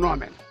tingu to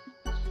nomen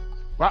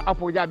wa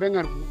apo ja be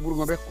ngar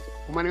burgo be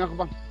ko man ngako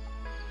bang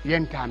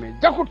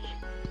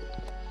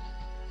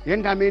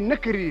yentame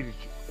nakriri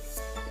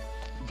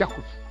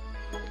jakut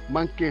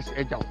man kes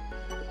e jaw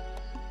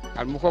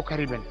al mu ko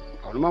kariben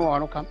aw ma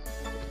wano kam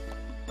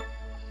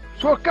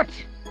so kat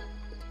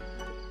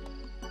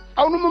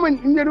aw no man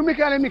nyeru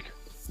mikale mik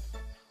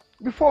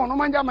before no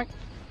man jamay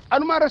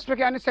anu ma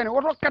respect ani sene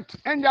woto kat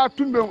en ja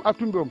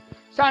tumbom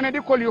sane di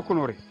kol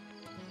yokunore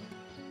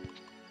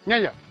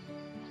nyanya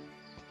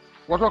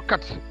woto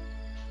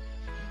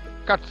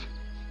kat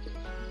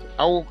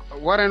aw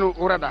warenu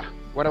urada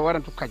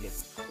waran to kaje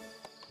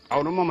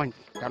aw no mamani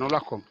kanu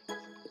lakom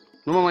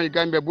no mamani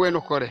Gambia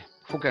bueno kore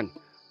fuken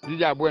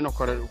dija bueno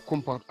kore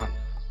kumport an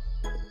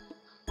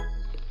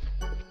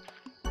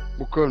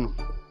bukono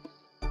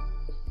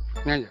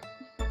nyanya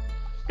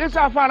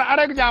isa fala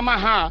arek jama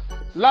ha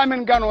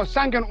lamin gano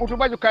sanken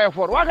utubaju kay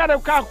for wakade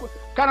ka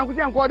kana ku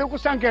jen ko de ku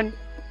sanken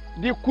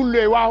di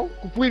kulle waw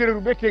ku puire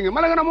ru betenge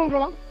mala ngana mom to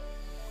ma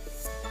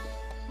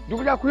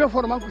du ja ku yo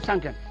for man ku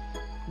sanken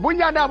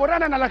bunja da bo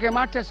rana na lake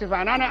ma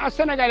tesifa nana a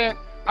Sénégalais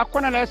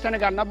akona la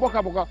Sénégal na boka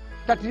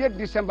 31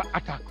 December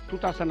attack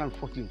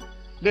 2014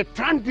 le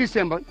 30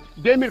 December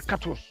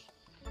 2014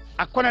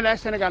 akona la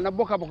Sénégal na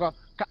boka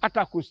ka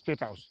attack ku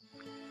State House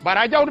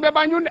bara jawdu be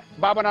banjunde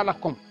baba na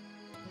lakom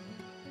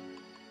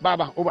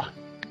baba uba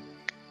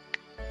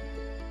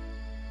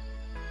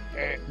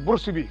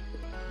bourse bi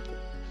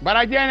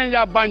bara jene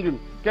ja banjul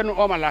ken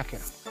o ma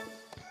lakira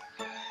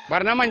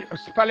bar na man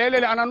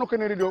palele ana no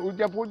ken rido u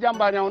japu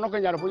jamba nya no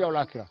ken jara pu jaw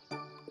lakira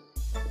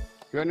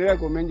yoni re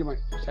ko menji ma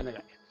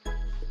Sénégal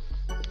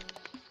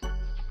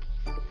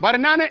bar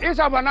nane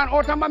isa banan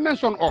o tamba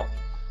mention o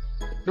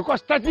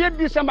because 30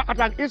 December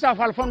attack isa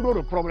fal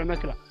fandoro problème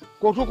kala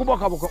ko to ko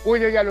boka o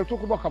je yalo to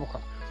ko boka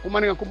ko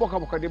man ko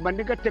boka de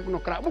bandiga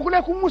technocrat bu ko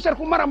le ko muser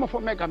ko marama fo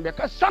me Gambia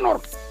ka sanor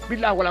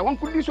billahi wala won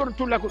ko disor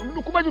to la ko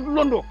ko baju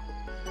londo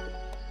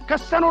ka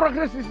sanor ak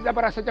resi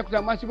dabara sa jakku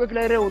ma ci be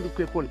la rewo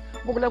ko ko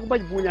bu ko le ko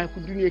baj buña ko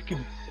duniya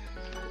kidi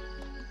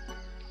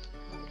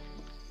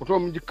oto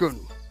mu jikkanu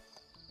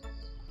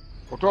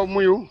oto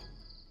muyu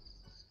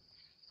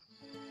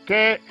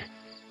ke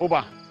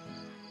oba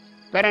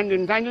perandi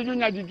ntanji ju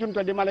nyaji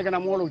junto di malegana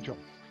molo cho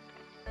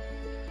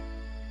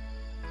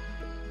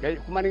kay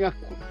kumani nga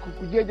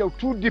kujeja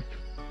too deep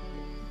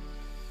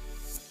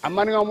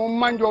amani nga mo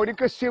manjo di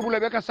ka sebula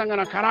be ka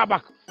sangana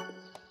karabak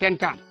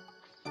tentan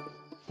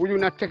puju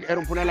na tek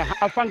erum punala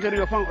afankeri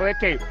yo fan o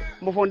ete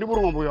mo fondi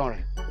buru ngombu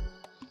yore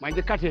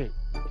manji kate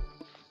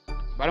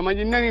bala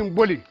manji nani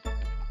boli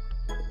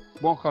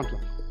bon kanto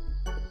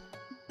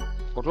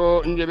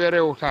oto njebe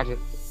rew tate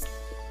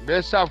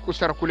be saf ku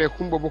sarkule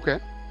kumbo buke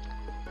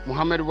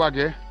Muhammad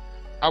Wage,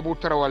 Abu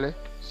Tarawale,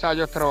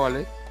 Sadio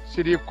Tarawale,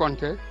 Sidi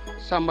Conte,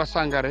 Samba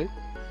Sangare,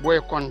 Boy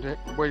Conte,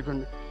 Boy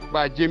Conte,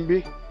 ba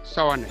Jimbi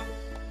Sawane.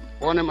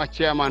 Onem a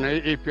chairman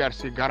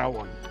APRC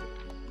Garawon.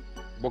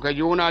 Boka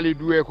juna li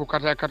duwe ko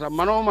kata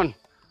manoman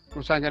to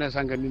sangane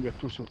nimbe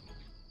toujours.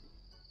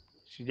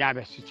 Si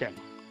jabe si cem.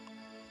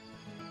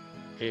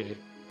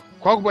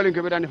 Kok bolin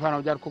ke bedani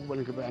fana jar kok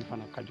bolin ke bedani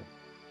fana kajo.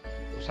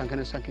 To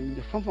sangane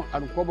nimbe fonfon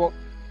adu kobo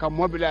ka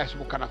mobilize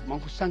bu kanak man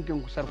ko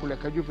sanken ko sarkule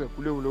ka jufe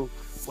ko lewlo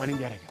woni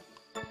jarega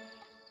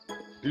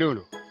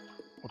lewlo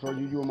oto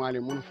juju mali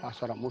mun fa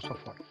sara mo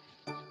sofor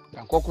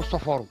dan ko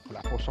soforu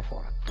la ko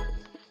sofora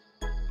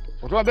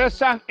oto be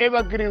sa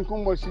evergreen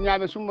kumbo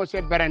sinyabe summo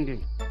se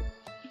berandin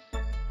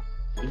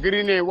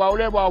green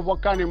wawle ba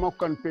vokani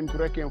mokkan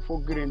penture ken fo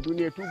green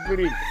duniya tu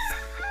green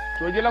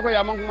to jila ko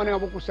yamang man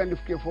ngabu ko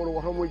sandif ke foro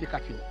woto mo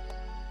jikati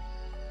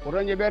oto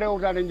je bere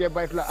utade je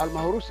baytla al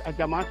mahrus a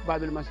jamaat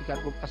babil masikat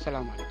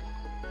assalamu alaykum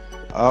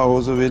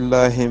أعوذ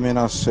بالله من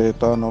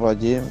الشيطان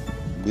الرجيم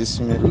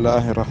بسم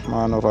الله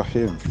الرحمن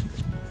الرحيم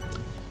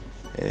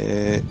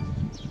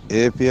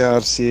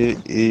APRC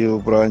EU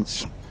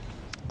branch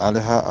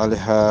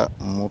aliha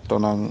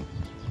mutanang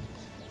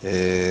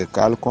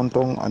kal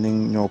kontong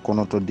aning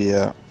nyokono to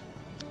dia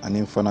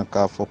aning fana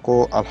ka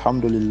foko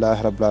alhamdulillah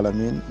rabbil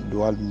alamin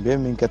dual be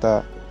min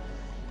keta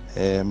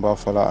mba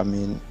fala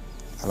amin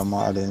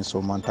alama alen so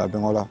manta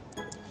bengola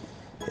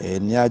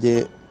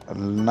niaje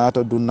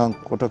nato dunnan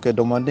koto ke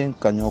domandin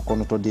kanyo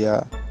kono to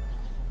dia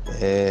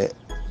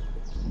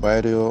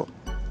bayro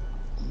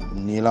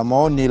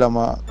nilama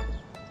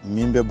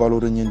mimbe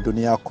baluru nyin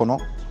dunia kono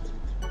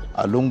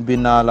alung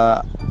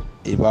binala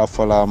iba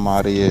fala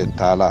mariye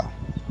tala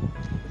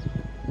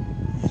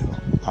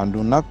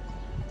andunak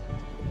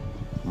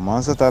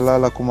mansa tala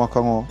la kuma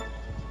kango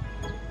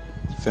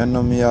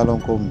fenno mi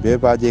yalon ko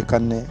bebaje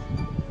kanne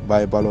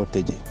bay balo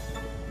teje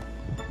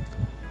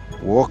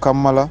wo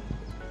kamala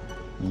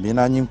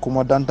bina nyin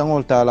kuma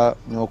dantangol tala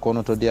ño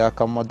kono to dia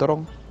kamma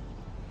dorong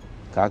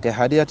kake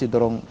hadiyati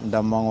dorong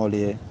dammangol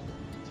ye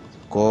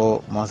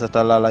ko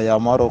masatala la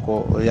yamaro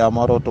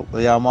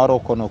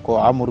kono ko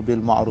amru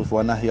bil ma'ruf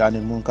wa nahyi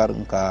anil munkar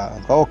ka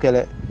o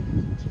kele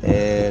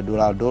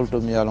dula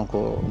dolto mi yalon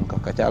ko ka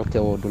kacal ke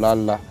o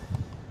dulalla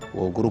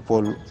o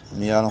groupol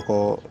mi yalon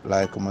ko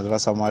like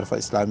madrasa marifa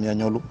islamia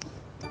ñolu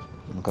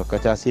ka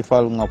kaca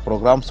sifal nga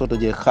programme soto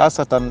je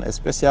khasatan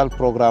special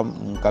programme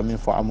kamin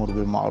fo amru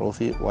bil ma'ruf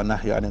wa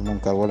nahyi anil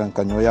munkar wala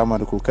kanyo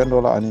yamade ko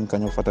kendola anin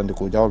kanyo fatande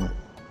ko jawmi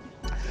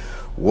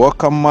wo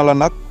kammala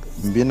nak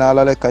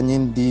binalale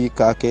kanyin di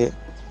kake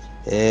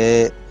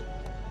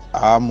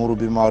amru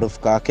bil ma'ruf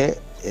kake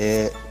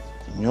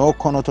ño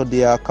kono to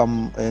dia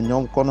kam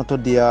ñom kono to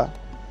dia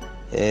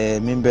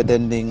mimbe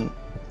dending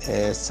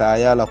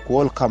sayala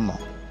kol kamma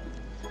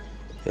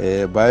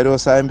bayro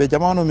saembe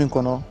jamanu min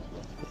kono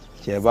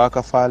ceba ka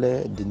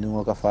faale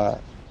dindiŋo ka fa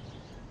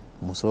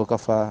muso ka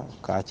fa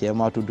ka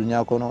cema tu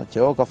duniya kono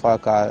cewo ka fa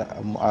ka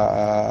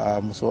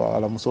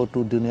muso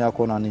tu duniya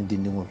kono ani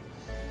dindiŋol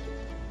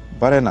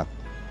bare nak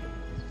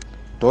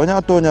toña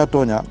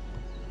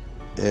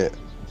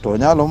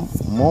toñalom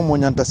momo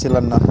ñanta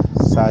silanna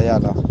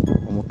sayala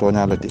mu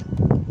toñalati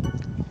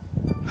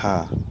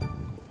ha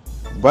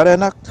bare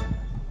nak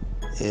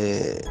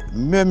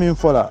min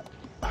fola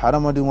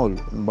hadamadiŋol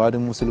mbaadi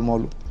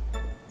musilmol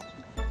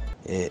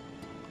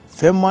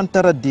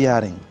femmantara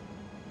diyarin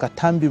ka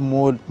tambi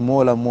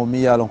mola mo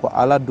mi yalon ko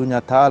ala dunya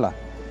taala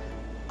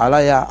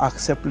ala ya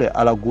accepte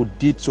ala good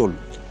deedsol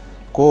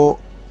ko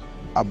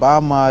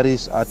aba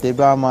maris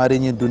ateba mari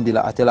ni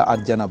dundila atela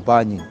arjana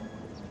bani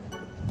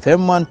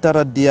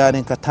femmantara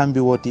diyarin ka tambi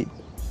woti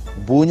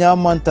bunya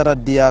mantara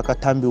diya ka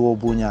tambi wo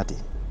bunyati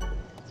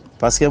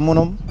parce que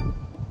monom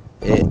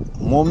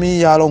mo mi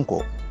yalon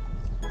ko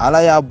ala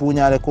ya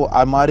bunyale ko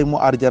amari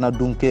mo arjana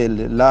dunke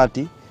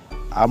lati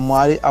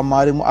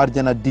amari mu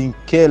arjana din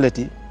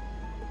keleti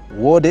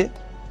wode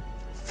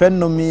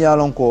fenno mi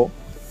yalon ko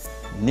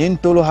nin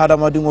tolu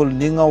hadamadingol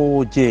ninga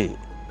wo je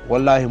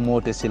wallahi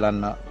mote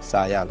silanna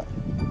sa yala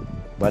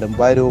bare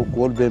mbayre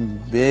golbe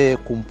be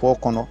kumpo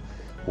kono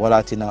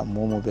walatina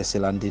momo be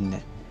silandinne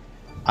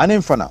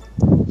anin fana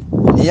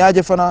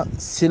niyaje fana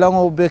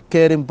silango be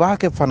kerim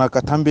bake fana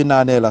ka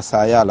tambinane la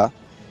sa yala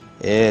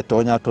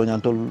tonya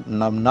tol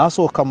nam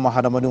naso kamma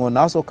hadamadingo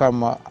naso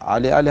kamma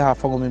ali ha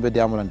fango min be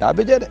diamulan da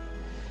be jede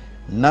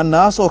na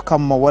naso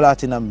kamma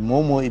walatina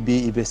momo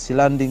ibe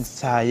silanding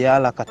sa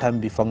yala ka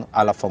tambi fang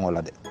ala fango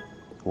la de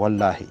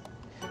wallahi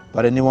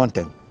bare ni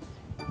wonten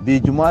bi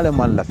jumale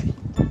man lafi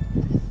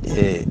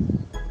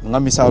nga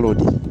misalo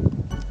di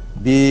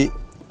bi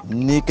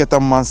ni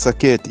ketam man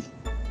saketi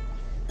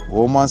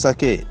wo man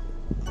sake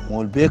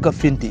mol be ka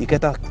finti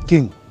iketa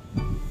king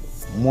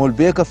mol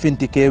be ka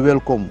finti ke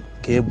welcome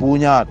ke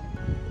buñaat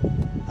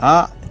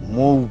ha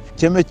mo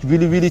ceme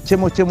wili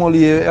cemo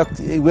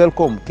ye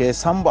welcome ke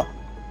samba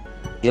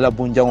ila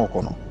bunjango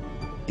kono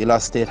ila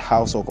state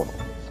house kono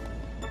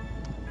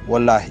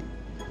wallahi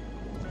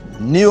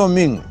niyo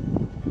min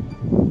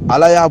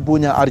ala ya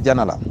buña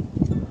arjana la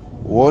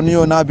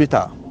woniyo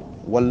nabita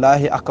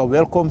wallahi aka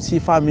welcome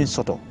sifa min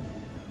soto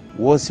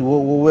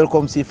wo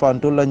welcome sifa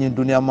ntolla nyin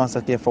dunia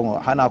mansa ke fango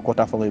hana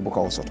kota fango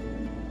ibuka soto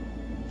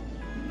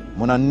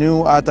muna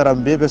niw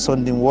ataram bebe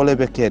sondin wole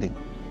be kering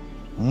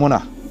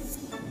muna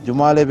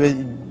jumale be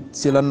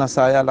silanna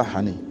sayala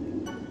hani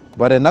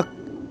bare nak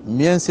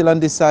mien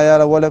silandi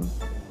sayala wole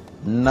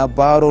na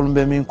barol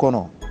be min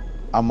kono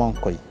amon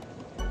koy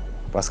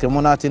parce que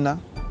munatina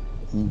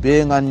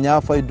be ngan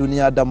nyafay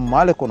dunia dam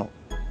male kono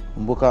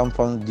mbuka am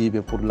fan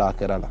jibe pour la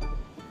kerala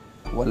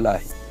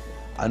wallahi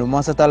anu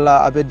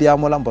mansatalla abe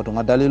diamolam batu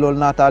nga dalilol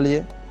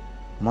nataliye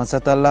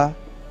mansatalla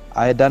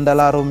ay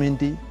dandalaro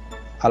minti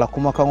ala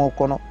kuma kango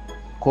kono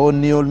ko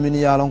niol min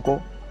yalon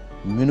ko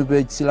minu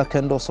be sila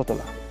kendo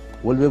sotola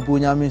wolbe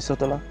buña min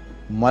sotola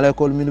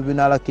malekol minu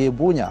binala ke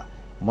buña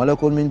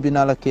malekol min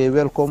binala ke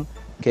welcome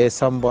ke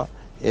samba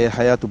e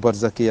hayatu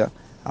barzakiya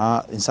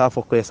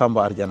insafo ko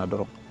samba arjana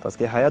doro parce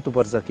que hayatu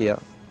barzakiya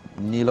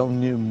ni law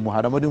ni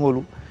muhammadu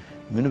ngolu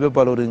minu be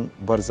balorin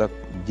barzak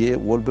je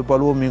wolbe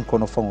balwo min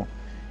kono fango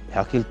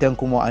hakil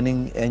tenkumo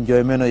anin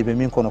enjoyment ibe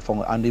min kono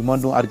fango andi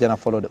mandum arjana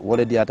folode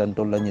wole diatan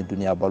dollañi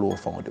dunia balwo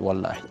fango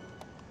wallahi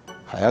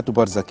hayatu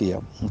barzakiya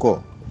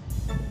ko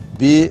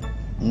bi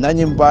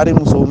nani mbari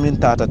muso min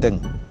tata ten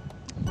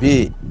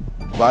bi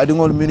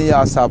baadingol min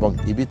ya sabang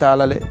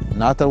ibitalale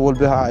natal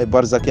wolbe ha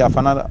barzakiya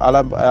fana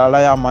ala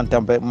ya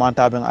mantabe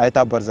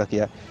ayta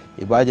barzakiya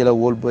ibajela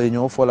wolbe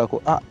nyo fola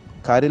ko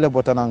karile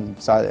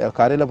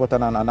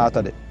botanan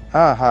anata de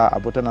ha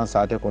abotanan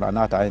sate ko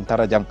anata en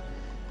tarajang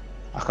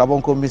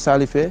akabon ko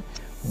misali fe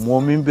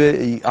momin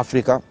be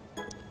africa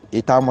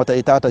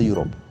itata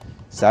europe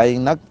say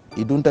nak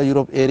idunta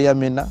europe area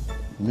minna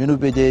minu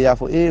be je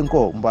yafo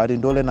ko mbadi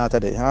dole nata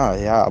de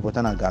ya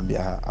abotana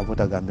gambia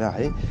abota gambia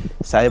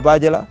say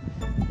bajela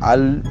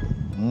al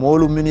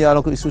molu min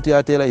yalo ko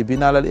isutiyatela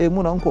ibinalal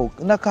muna ko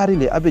na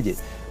karile abeje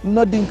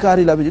na din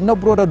karile abeje na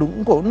broda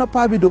dum ko na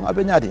pabi dum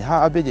abe nyati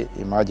abeje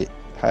imaje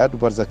hayatu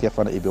barzakiya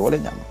fana ibe wala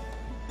nyama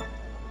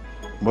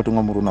mbatu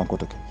ngamuru nan ko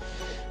toke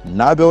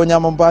nabe o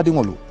nyama mbadi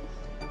ngolu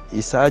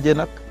isaje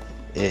nak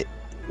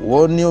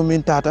woni o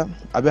min tata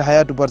abe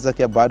hayatu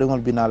barzakiya badi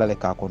ngol binalale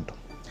ka konto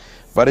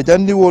bare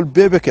jandi wol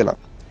bebe kela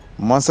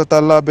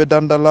mansatalla be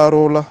dandala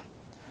rola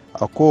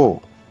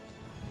ako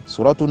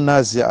suratu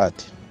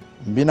naziat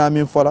bina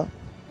min fala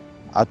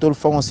atol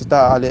fango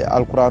sita ale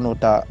alqur'ano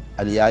ta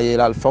aliyaye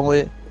al fango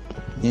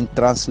in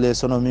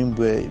translation min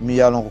be mi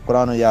yalon ko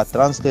qur'ano ya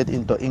translate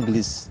into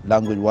english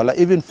language wala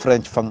even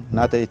french fang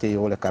nata ite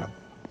yole karam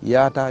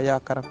yata ya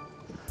karam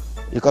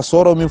ika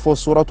soro min fo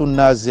suratu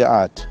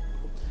naziat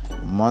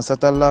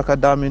mansatalla ka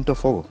damin to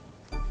fogo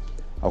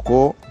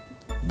ako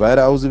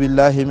bayra auzu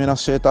billahi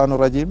minash shaitanir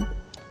rajim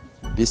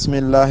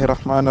bismillahir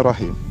rahmanir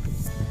rahim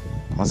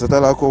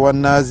mansatalla ko wan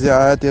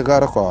naziati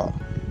gharqa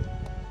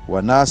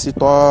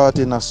وناسطات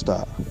نسطا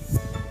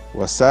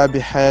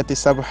والسابحات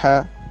سبحا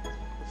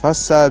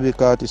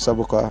فالسابقات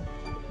سبقا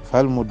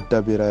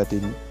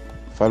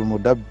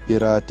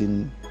فالمدبرات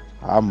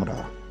عمرا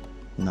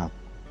نعم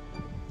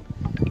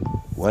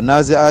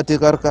ونازعات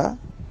غرقا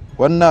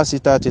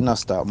والناسطات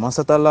نسطا ما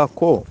ستلا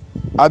كو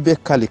أبي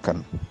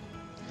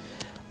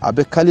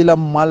كاليلا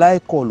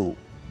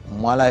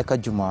ملايكة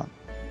جمع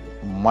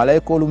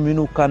ملايكولو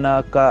منو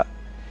كانا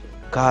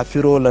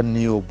كافرو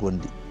لنيو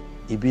بوندي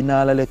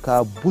ibinalale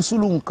ka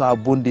busulun ka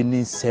bondi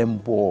ni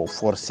sembo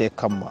forcé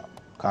kama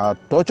ka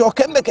tocho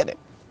kende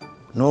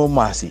no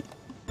masi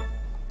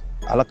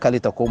ala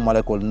kalita ko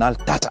malekol nal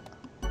tata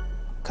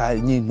ka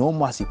ni no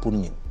masi pour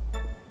ni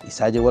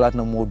isaje walat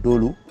na mo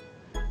dolu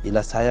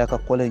ila saya ka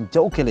kolen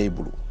jawkele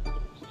bulu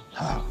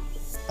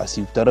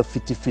asitara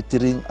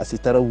fitiring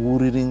asitara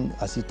wuriring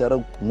asitara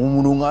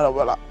ngumunu ngara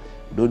wala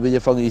dolbe je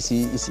fang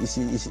isi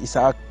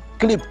isa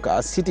clip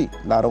ka city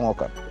la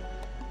rongoka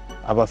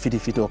aba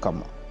fito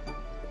kama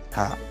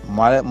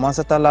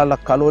mansatala la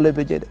kalole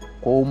be jede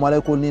ko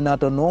maleko ni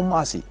nata no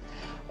masi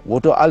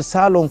woto al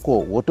salon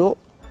ko woto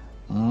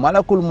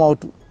malakul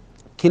mautu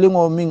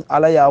kilingo min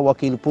ala ya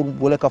wakil pour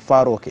wole ka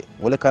faroke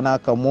wole kana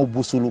ka mo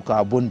busulu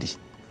ka bondi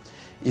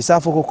isa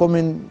foko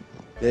komin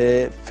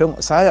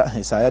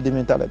saya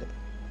dimin tala de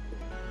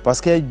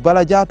parce que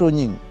bala jato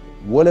nyin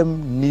wolem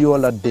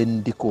niyola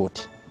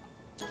dendikoti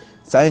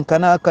sayin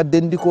kana ka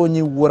dendiko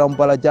nyin wuram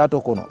bala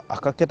jato kono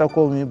aka keta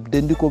ko mi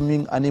dendiko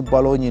min ani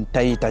balo nyin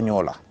tayita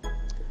nyola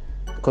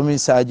komin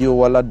sadio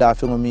wala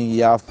dafengo min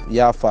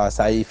ya fa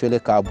sayi fele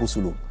ka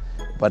busulu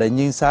bara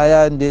nyin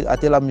saya nde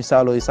atela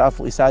misalo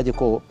isaje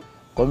ko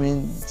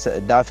komin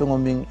dafengo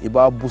min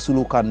iba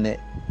busulu kanne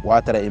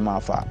watara ima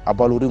fa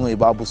abaluringo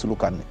iba busulu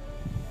kanne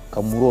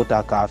ka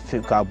murota ka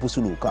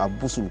busulu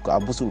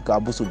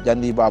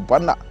jandi ba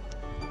banna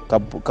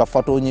ka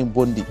fato nyin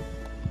bondi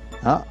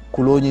ha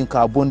kulo nyin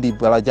ka bondi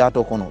bala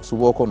jato kono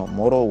subo kono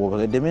moro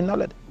wo demin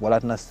nalade wala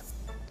nas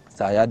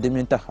saya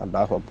demin ta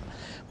Allahu akbar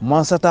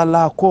man sata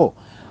la ko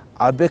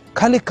abe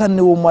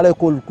kalikanne wo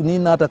malaikol ni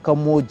nata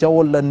kamo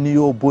jawolla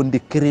niyo bondi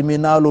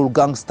criminalol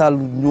gangstal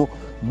nyo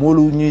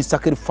molu ñuy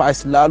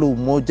sacrifice lalu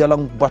mo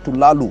jalang batu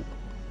lalu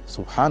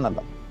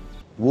subhanallah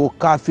wo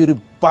kafir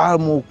ba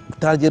mo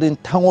tajirin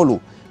tangolu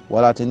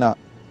wala tina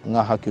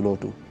nga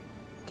hakiloto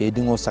ke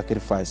dingo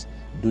sacrifice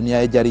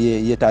dunia e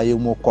jariye yeta ye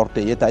mo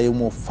korte yeta ye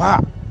mo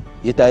fa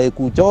yeta ye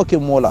ku jawke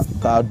mola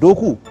ka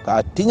doku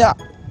ka tinya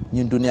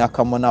ñin dunia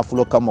kam na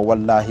fulo kam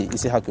wallahi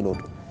isi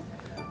hakiloto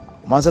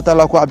man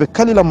satala ko abe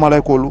kalila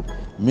malaikolu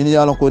min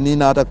yalon ko ni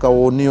nata ka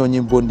o niyo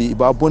ñin bondi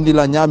ba bondi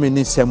la nyami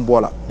ni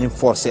sembola ni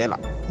forcé la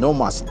no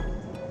masi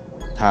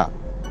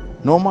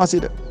no masi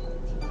de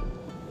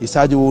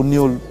isaji wo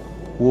niol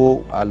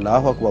wo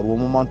Allahu akbar wo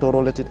man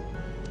toro leti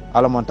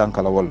ala man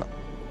tankala walla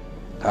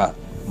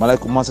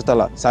malaiku man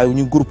satala sa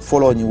ñu groupe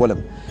folo ñi wolem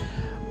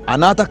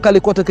anata kali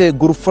kote ke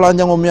groupe folo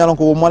njango mi yalon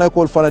ko wo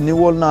malaikol fala ni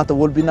wol nata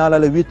wol binala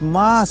le 8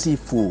 masi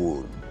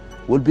ful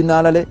wol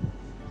binala le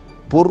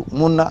pour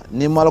munna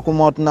ni malaku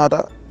mawt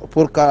nata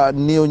pour ka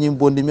niyo ñi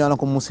bondi mi yalon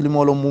ko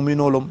muslimolom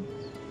mu'minolom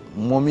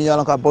momi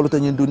yalon ka baluta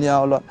ñi dunya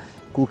wala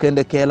ku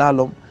kende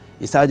kelalom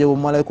isaje wo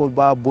malaikol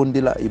ba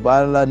bondila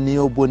ibala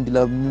niyo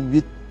bondila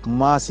 8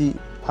 masi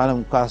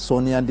hanam ka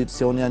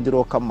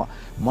soniyandiro kamma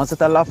man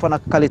sata la fana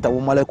kalita wo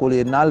malaikol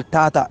e nal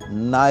tata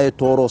naye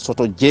toro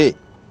soto je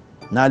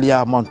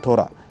naliya man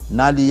tora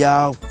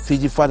naliya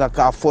fiji fata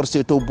ka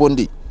forcer to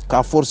bondi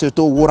ka forcer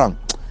to wuran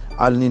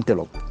al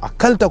nintelo a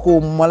kalta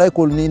ko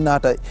malaikol ni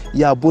nata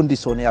ya bondi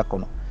soniya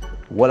kono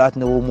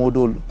walatne wo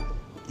modol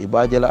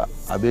ibajela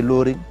abe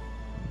lori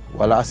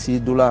wala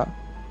asidula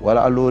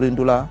wala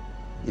alorindula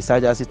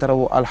isaja asitara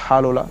wo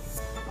alhalola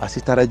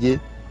asitara je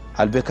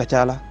albe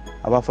kacala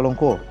aba falon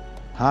ko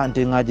ha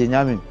ante ngaje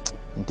nyami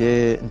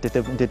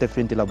ente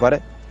fintila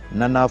bare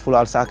nana fulu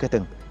al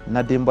saketen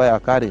na dimbaya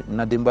kari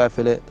na dimbaya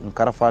fele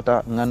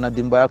karafata ngana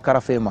dimbaya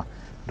karafema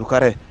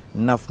dukare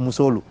naf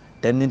musolu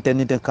tenin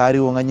kari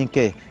wo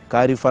nganyinke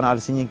kari fana al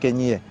sinyinke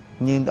nyiye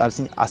nyin al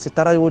sin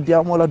asitara wo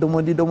diamola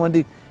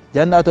domondi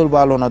jannatul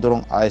balona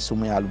doron ay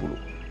sumya albulu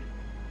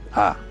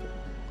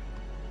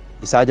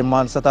isaje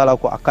man satala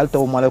ko akalta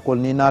o malekol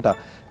ni nata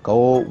ka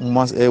o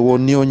wo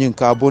niyo nyin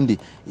ka bondi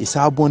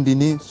isa bondi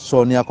ni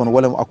sonia kon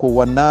wala ako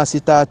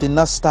wanasitati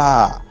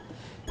nasta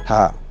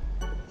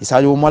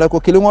isaje o maleko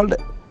kilingol de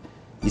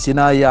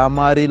isina ya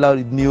mari la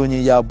niyo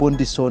nyin ya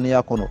bondi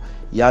sonia kono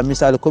ya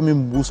misal komi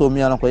mbuso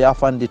mi an ko ya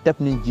fandi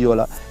tepni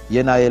jiola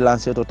yena e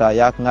lancer to ta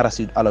ya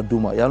ngarasi ala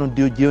duma ya no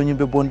dio jio nyin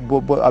be bon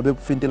abe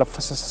finti la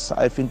fasa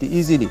ay finti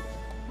easily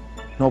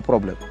no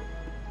problem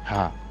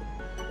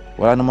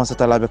wala no man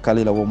satala be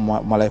kalila wo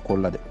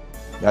malaikol la de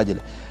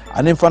yajele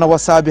anin fana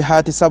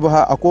wasabihati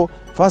sabha ako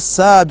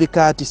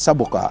fasabikati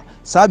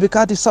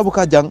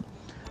sabuka jang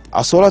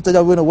asolata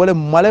jawena wala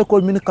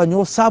malaikol min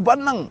kanyo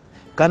sabannan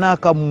kana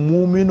ka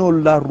mu'mino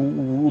la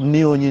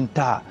niyo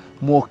nyinta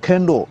mo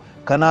kendo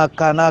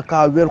kana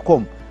ka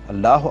welcome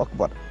Allahu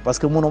akbar parce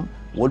que monom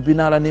wol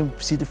binala ni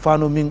sidi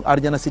fanu min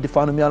arjana sidi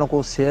fanu mi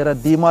ko sera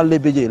dimal le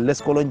beje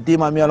les kolon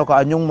dima mi ko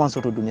a nyong man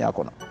soto dunya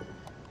kono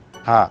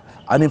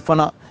anin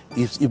fana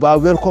iba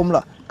welcome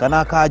la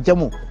kana ka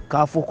jamu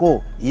ka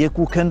fuko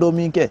yeku kendo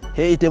minke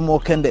heite mo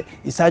kende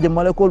isaje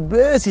malekol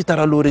be si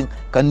tara lorin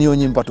kan niyo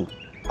nyim batu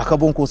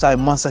akabon ko say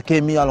mansa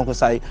ke mi alon ko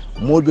say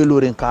molbe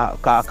lorin ka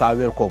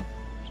welcome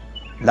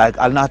like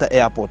alnata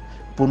airport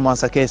pour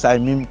mansa ke say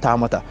mim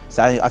tamata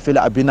say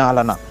afila abina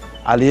lana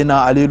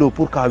alena alelo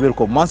pour ka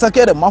welcome mansa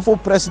ke de ma fo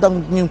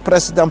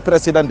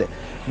president de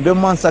be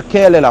mansa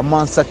kele la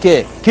mansa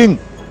ke king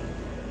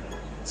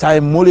say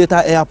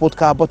moleta airport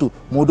ka batu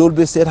modol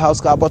be state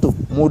house ka batu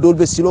modol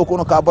be silo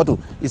kono ka batu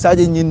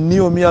isaje nyin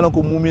niyo mi yalon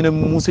ko mumine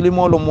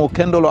muslimo lo mo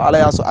kendolo ala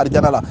yaso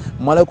arjana la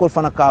malaikol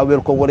fana ka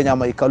wel ko wala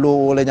nyama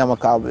ikalo wala nyama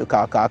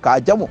ka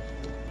jamu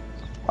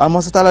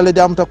amma satala le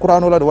damta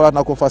qur'an wala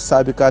nako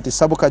fasabikati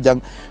sabuka jang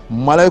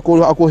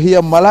malaikol ako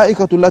hiya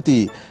malaikatu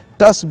lati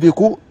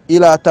tasbiku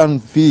ila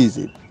tanfiz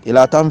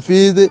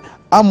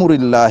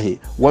amrillahi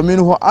wa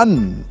minhu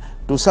an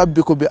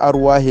tusabbiku bi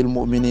arwahil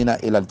mu'minina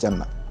ila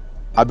aljanna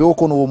abe o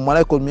kono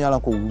malaikol mi ala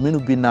ko minu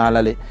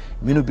binala le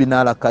minu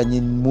binala ka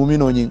nyin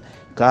mumino nyin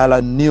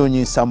kala niyo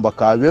nyin samba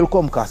ka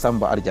welcome ka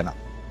samba arjana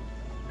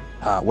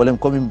ha wolem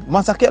komi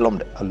masakelom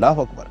de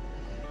Allahu akbar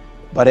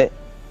bare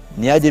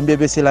niaje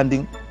mbebe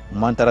silanding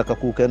mantara ka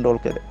ku kendol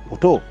kede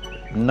oto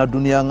na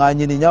dunia nga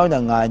nyini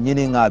nyawnya nga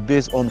nyini nga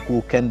based on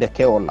ku kende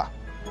keola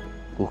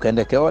ku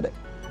kende keode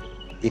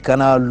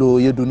ikana lo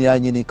ye dunia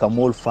nyini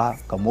kamol fa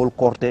kamol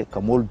korte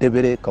kamol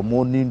debere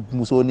kamol ni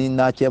musoni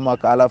na chema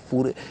kala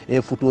fure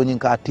e futo nyin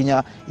ka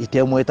tinya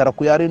itemo itara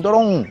ku yari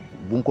ndorong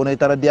bunko ne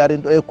itara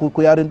diari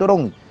ku yari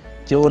ndorong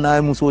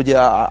ceona musoje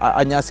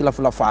anya sila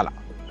fula fala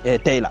e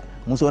teyla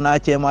musona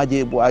chema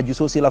je bo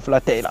ajuso sila fula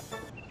teyla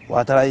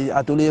watara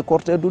atelier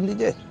korte dundi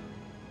je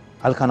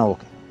alkana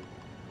oke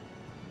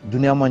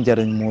dunia man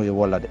jarañ moye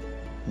wala de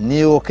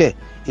ni oke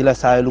ila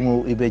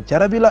saylugo ibe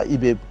jarabila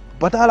ibe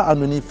batala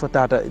andu ni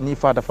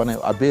fata fana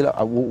abela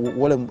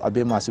wala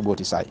abe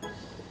masiboti say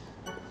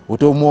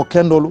woto mo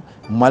kendolu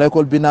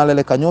malekol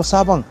binalele kanyo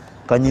saban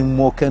kanyi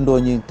mo kendo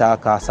nyi ta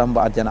ka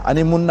samba adjana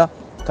ani munna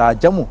ka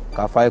jamu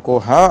ka fay ko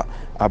ha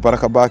a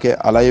baraka bake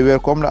ala yewer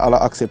comme la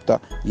ala accepta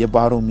ye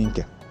baro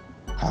minke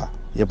ha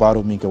ye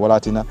baro minke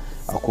walatina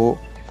ako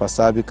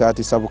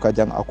fasabikati sabuka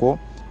jang ako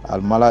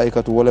al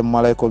malaikatu wala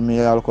malaikol mi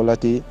alko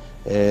lati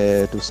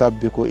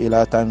tusabbiku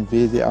ila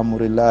tanfizi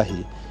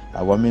amrillahi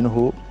wa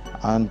minhu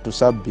an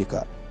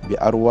tusabbika bi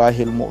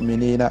arwahil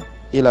mu'minina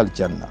ila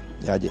aljanna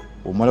yaje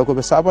o malako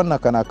be sabanna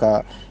kana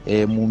ka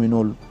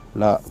mu'minul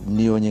la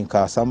niyo nyin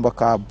ka samba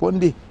ka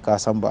bondi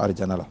ka samba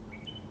arjana la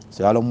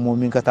so ala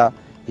mu'min kata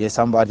ye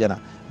samba arjana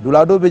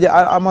dula do be je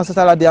amasa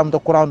tala diam to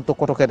qur'an to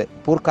koto kede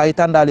pour kay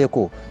tandale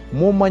ko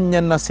mo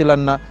manyanna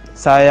silanna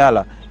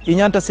sayala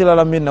inyanta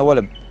silala minna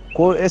walem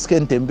ko est ce que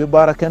entembe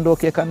barakendo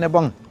ke kanne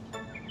bang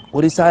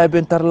ori saya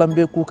bentar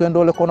lambe ku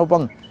kendo le kono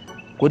bang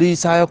kodi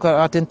sayo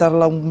ka atentar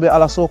lambe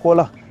ala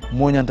sokola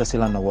mo nyanta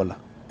silana wala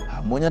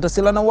mo nyanta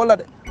silana wala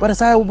de bare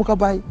sayo buka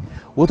bay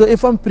woto e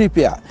fam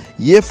prepare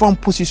ye fam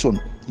position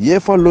ye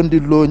fa londi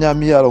lo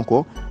nyami yalon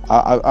ko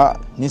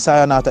ni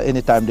saya nata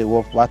anytime de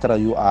wo watara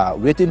you are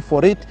waiting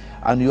for it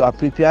and you are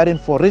preparing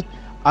for it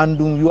and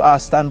you are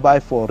standby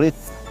for it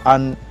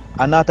and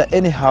anata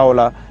anyhow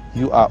la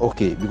you are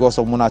okay because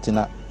of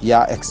munatina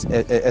ya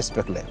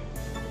expect le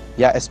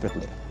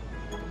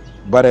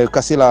bare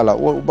kasila la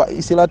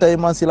silata e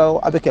man sila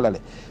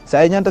abekelale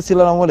sa nyanta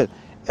sila la wole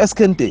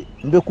eskente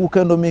mbe ku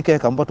kendo mi ke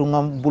kam batu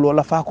ngam bulo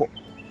la fa ko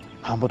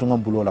batu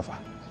ngam bulo la fa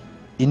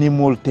ini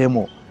mol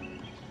temo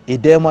e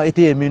dema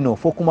ite minno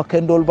fokuma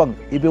kendol bang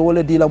ibe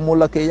wole dila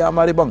molla ke ya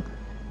mari bang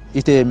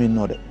ite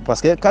minno de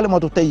parce que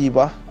kalimatu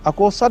tayyiba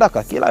ako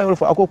sadaka kila yol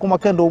fa ako kuma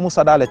kendo mu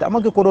sadale ta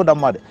amake kodo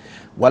damade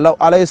wala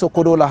alayso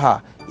kodo la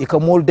ha ika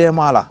mol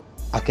demala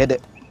akede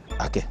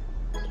ake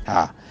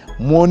ha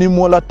moni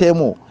mola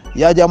temo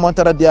ya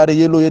jamantara diare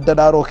yelo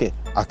yedda roke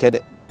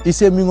akede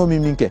ise mingo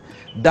minke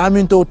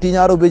daminto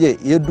tinyaro beje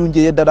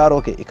yedunje yedda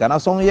roke ikana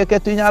son yeke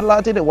tinyar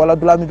lati de wala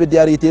dulami be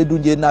diare ite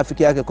dunje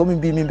nafiki yake comme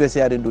bi min be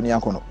siare dunya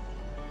kono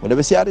wala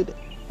be siare de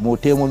mo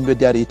temon be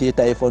diare ite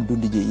tay fon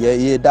dundije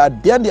ye da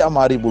dendi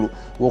amari bulu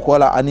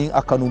wokola ani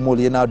akanu mol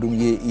yena dum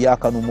ye ya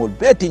kanu mol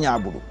be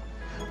tinyabulu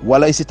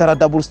wala isi tara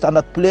double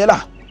standard play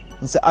la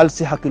nse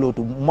alsi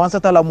hakilotu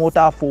mansata la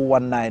mota fo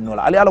 19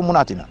 wala ali ala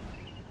munatina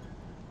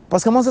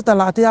parce que mansata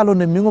la ate yalo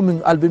ne mingo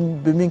min albe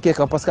be minke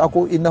kam parce que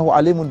ako innahu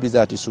alimun bi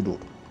zati sudur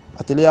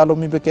ateli yalo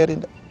min be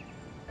kerinda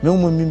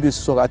mingo min be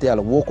so ate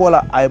yalo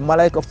wokola ay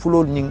malaika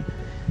fulol ning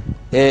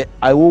e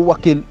ay wo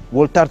wakil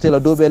wol tartela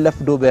do be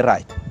left do be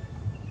right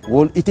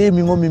wol ite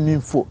mingo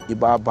min fo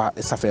ibaba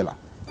safela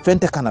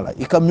fente kanala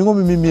ikam mingo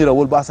min mira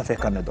wol ba safe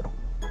kanne do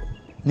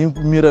ni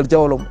mira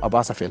jawlom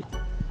aba safela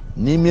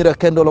ni mira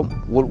kendolom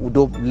wol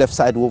do left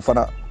side wo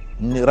fana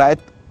ni right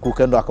ku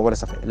kendo aka wala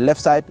safe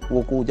left side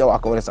wo ku jaw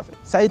aka wala safe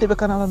sayite be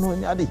kanala no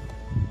nyaadi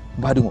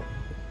badingo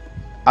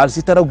al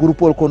sitara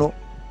groupol kono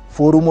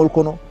forumol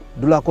kono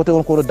dula côté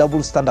won kono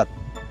double standard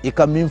e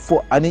kam min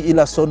fo ani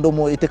ila sondo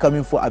mo ite kam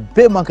min fo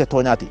abe manke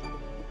tonyati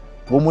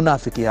wo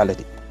munafiki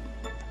halati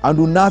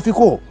andu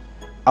nafiko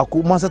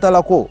aku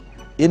masatala ko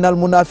inal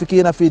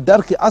munafiqina fi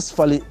darki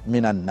asfali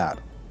minan nar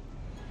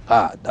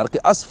darki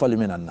asfali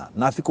minan nar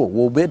nafiko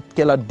wo be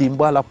kela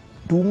dimbala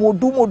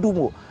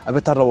dumo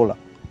abe tarrawla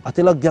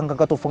atela janga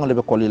kato fango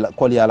lebe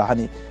koli ala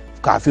hani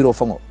kafiro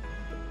fango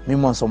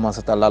mimman so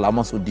masatala la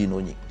maso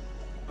dino ni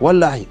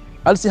wallahi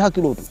alsi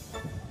hakilotu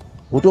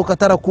woto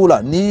katara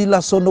kula ni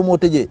la sondo mo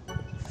teje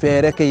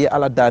fere ke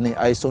ala dani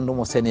ay sondo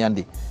mo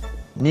senyandi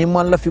ni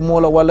man la fi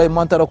mola wala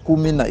man tara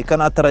kumina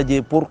ikana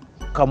taraje pour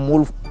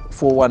kamul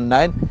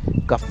 419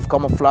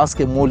 kama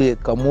flaske mole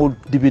kamul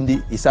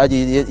dibindi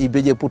isaji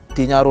ibeje pour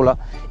tinyaro la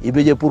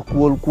ibeje pour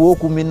ko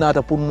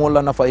kuminata pour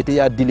mola nafa ite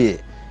ya dile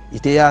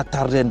ite ya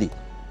tardendi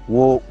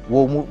wo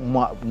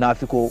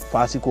nafiko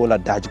fasiko la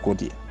daji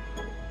kodi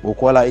wo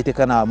kola ite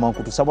kana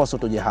mankutu saba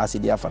soto je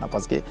hasidia fana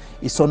parce que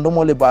isondo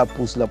mole ba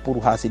pousse la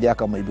pour hasidia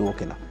kama ibe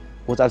okela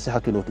wotal si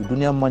hakilotu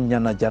dunia man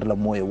nyana jarla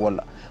moye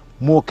wala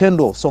mo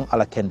kendo song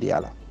ala kendi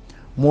ala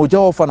mo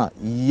jawo fana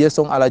ye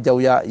song ala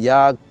jawya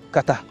ya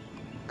kata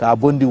ka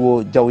bondi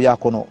wo jawya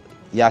kono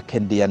ya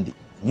kendi yandi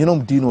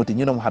ñinom dinoti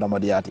ñinom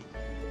hadamadiyati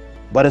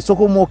bare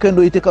soko mo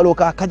kendo ite kalo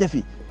ka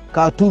kajafi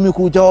ka tumi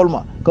ku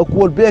jawolma ka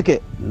kuwol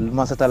beke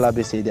masatalla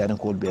be seydi anen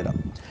kuwol beela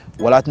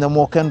walatina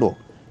mo kendo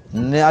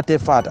ne ate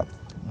fata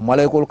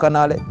malaykol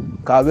kanale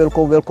ka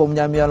welcome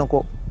ñami yalon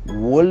ko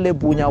wolle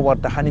buña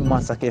warta hani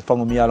masake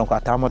fango mi yalon ko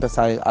tamata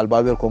sa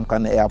alba welcome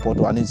kan airport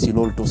anin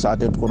silol to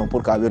sate kono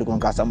pour ka welcome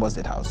ka Samba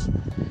State House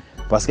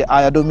parce que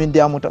aya do min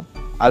diamuta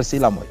alsi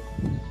lamoy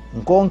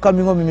ko on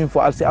kamingo min fo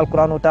alsi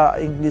alquran ta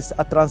english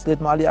a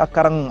translate mali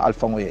akarang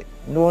alfango ye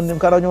non nim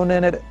karanyo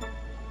nene de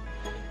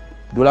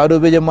dula do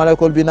beje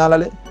malaykol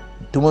binalale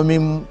tuma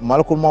min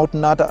malakul maut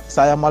nata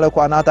saya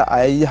malayko anata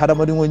ay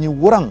hadamadi ngoni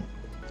wurang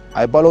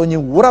ay balo ni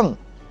wurang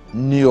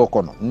niyo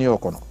kono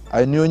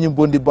ay niyo ni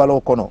bondi balo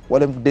kono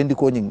wala dendi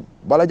ko nyi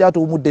bala jaato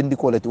mu dendi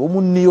ko lati wo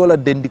mu niyo la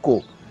dendi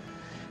ko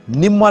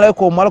nim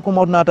malayko malakul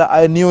maut nata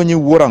ay niyo ni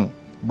wurang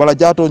bala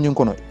jaato nyi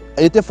kono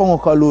ite fango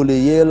kalole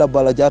yela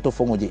bala jaato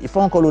fango je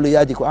ifango kalole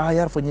yaji ko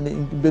yar fa nyine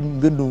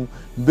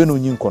benu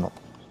nyi kono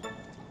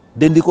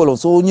dendi ko lon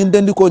so nyin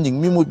dendi ko nyi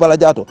mi mu bala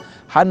jaato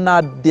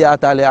hanna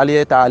diatale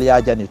aliyeta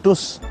aliya jani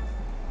tus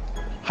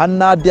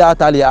hanna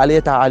diatale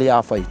aliyeta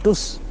aliya fay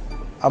tus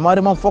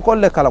amari man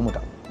fokolle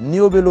kalamuta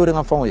niyo be lori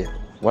ngam fango ye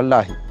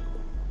wallahi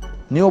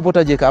niyo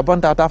bota je ka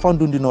banta ta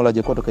fandundi no la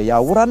je ko to ke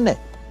ya wuranne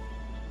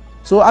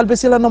so albe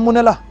sila na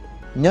munela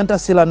nyanta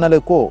sila nale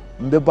ko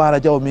mbe bara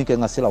jaw mi ke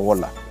ngasila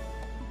walla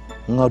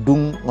nga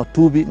dung nga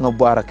tubi nga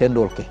bara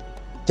kendol ke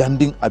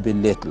janding abe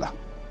letla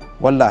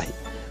wallahi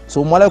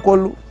so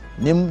malaikol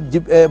nim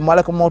jib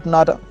malaka maut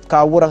nata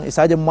ka wurang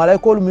isaje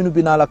malaikol minu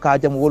binala ka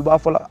jam wol ba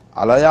fala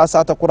ala ya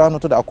sata qur'anu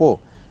to da ko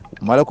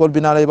malaikol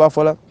binala ba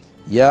fala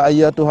ya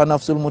ayyatuha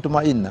nafsul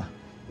mutma'inna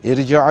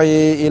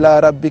irji'i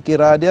ila rabbiki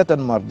radiyatan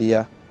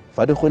mardiya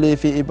fadkhuli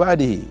fi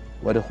ibadihi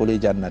wadkhuli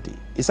jannati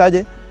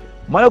isaje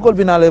malakol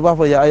binale ba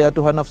fa ya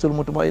ayyatuha nafsul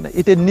mutma'inna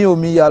ite niyo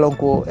mi yalon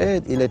ko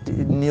ile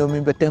niyo mi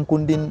be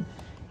tenkundin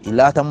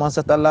ilata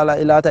mansatalla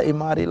ilata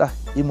imarila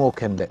imo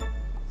kende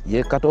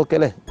ye kato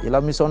kele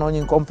ila misono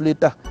nyin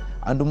complete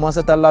andu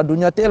mansatalla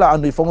dunya tela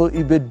andu ifongo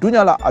ibe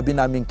dunya la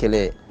abina min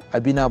kele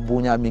abina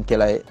bunya min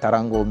kele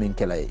tarango min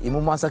kele imu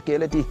masa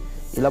keleti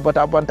ila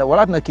bata banta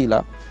walat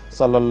nakila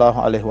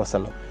sallallahu alaihi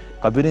wasallam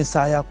kabirin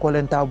saya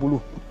kolenta bulu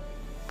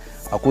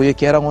ako ye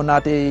kerango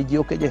nate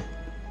jiyo keje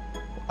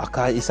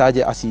aka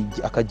isaje asi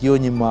aka jiyo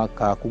nyima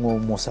ka kungo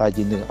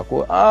mosaji ni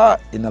ako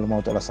inal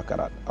mauta la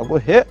sakarat ako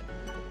he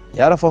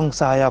yara fong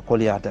saya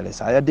koliyatale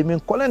saya dimin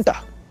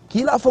kolenta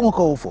kila fongo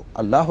ka ufo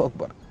Allahu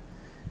akbar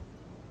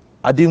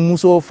adi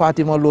muso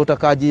Fatima lota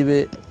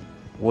kajibe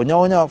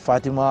wonya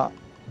Fatima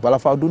bala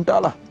fa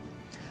duntala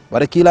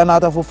bare kila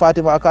nata fu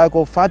Fatima akay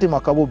ko Fatima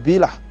kabo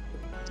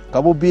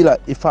bila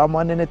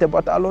ifama nene te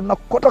batalo na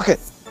kotoke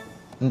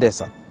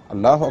ndesa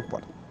Allahu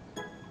akbar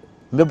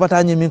mbe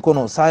batani min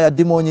kono saya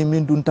dimoni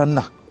min dun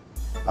tanna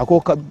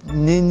ako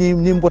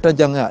ni mbota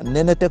janga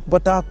nene tek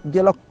bata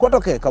jela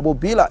kotoke kabo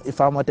bila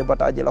ifama te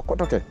bata jela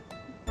kotoke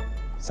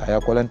saya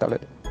kolentale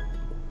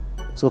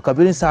so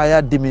kabirin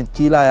saya dimin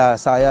kila ya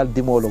saya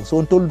dimolong so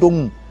tol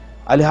dong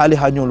ali hali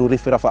hanyolu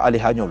refera fa ali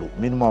hanyolu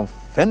min mam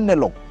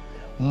fennelong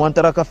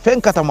mantara ka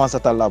fen kata masa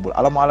talabul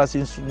alama ala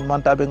sin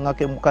manta be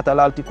ngake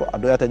mukatalalti ko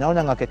adoyata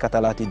nyawnya ngake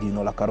katalati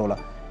dino la karola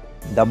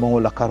damongo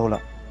la karola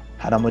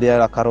hadamariya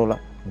la karola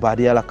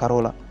badiya la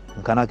karola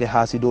nkana ke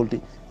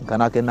hasidolti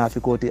nkana ke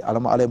nafikoti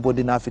alama ala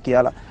bondi nafiki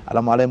ala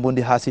alama ala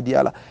bondi hasidi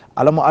ala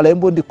alama ala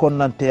bondi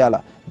konnante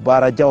ala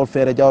bara jawol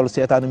fere jawol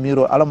setan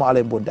miro alama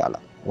ala bondi ala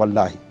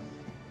wallahi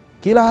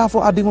kila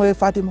hafo adingo e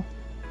Fatima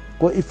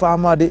ko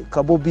ifama de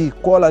kabo bi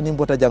kola ni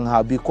mbota jang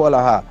ha bi kola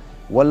ha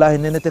wallahi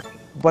nenete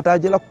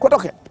bataje la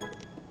kotoke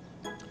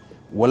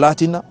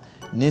walatina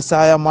ni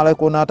saya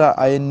malaiko nata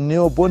ay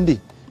neo bondi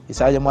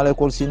isaje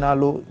malaiko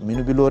sinalo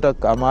minu bilota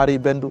kamari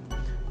bendu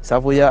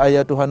safu ya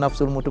ayatuha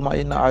nafsul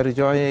mutma'inna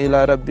arji'i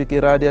ila rabbiki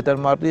radiyatan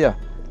mardiya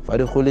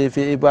fadkhuli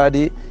fi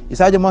ibadi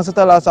isaje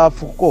mansatala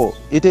safuko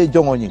ite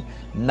jongoni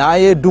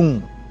naye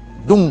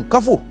dung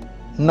kafu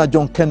na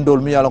jong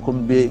kendol mi yala ko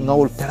be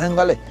ngawol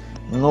terengale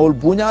ngawol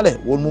buñale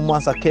wol mu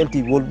masa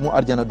kelti wol mu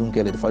arjana dun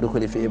kele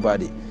fadkhuli fi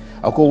ibadi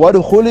ako wadu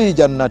khuli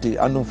jannati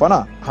andum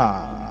fana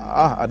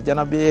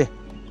arjana be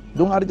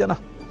dum arjana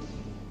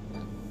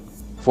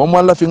fo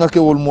malla fi ngake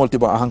wol molti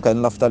ba hankan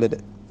laftale de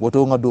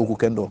woto nga dogu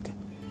kendoke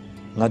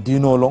nga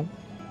dino long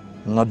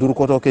nga dur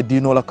ko to ke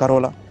dino la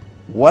karola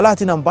wala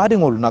tinam badi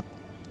ngol nak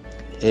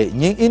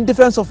ñi in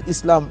defense of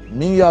Islam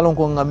mi yalon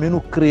ko nga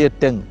minu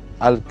create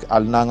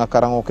al nanga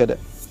karango kede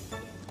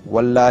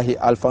wallahi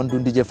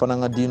alfandundi je fana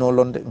nga dino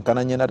londe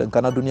kana nyena de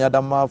kana dunia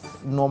damma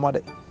noma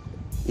de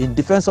in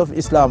defense of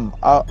Islam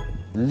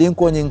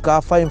linko nyin ka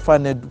fayim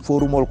fane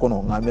forumol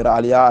kono ngamira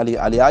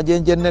aliya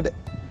jenne de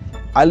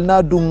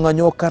alna dunga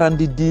nyo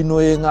karandi dino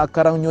e nga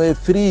karang nyo e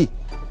free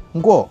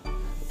ngo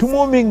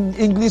tumo min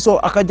english o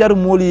akajar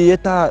moli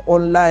yeta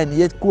online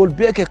yet kol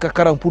beke ka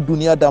karang pour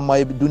dunia dama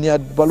dunia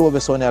balobe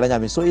sone ala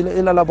nyami so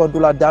ila la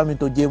bandula dami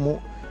to jemu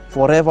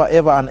forever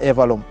ever and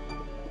ever long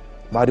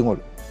badi ngol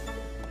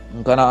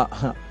ngana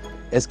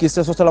est ce que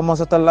c'est sotala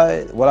masatalla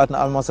wala tan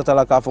al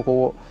masatalla ka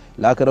foko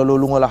la kara lo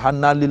lungola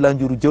hanna lilla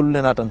njuru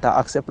jolule na tan ta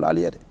accept la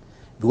aliyade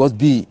because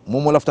bi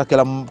momo lafta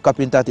kala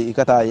kapintati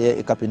ikata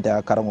ye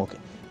kapinta karangoke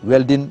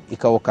welding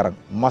ikawo karang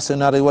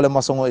masonary wala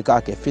masongo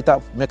ikake fita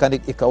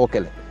mécanique ikawo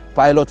kele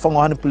pilot fango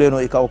han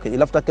pleno ikawo ke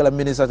ilafta kala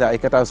minister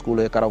ikata school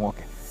e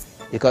karangoke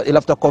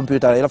ilafta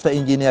computer ilafta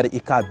engineer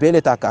ika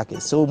beleta kake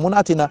so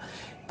munatina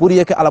pour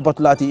yeke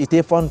alabatulati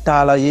ite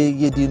fantala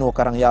ye dino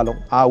karang yalo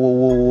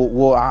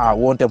wo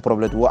wonten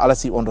problème wo ala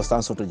si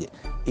understand sotoje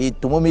e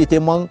to momi ite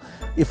man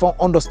il faut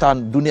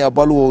understand dunia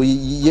balu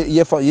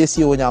ye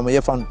si o nyama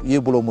ye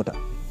bulo muta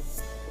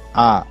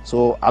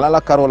so ala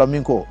la karola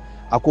minko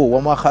ako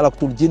wama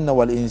khalaqtul jinna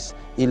wal ins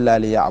illa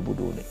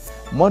liya'buduni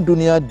mon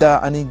dunia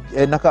da ani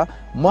naka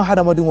ma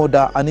hadama dingo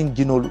da anin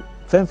jinol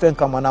fen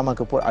kama na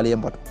manke pour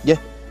aliyembato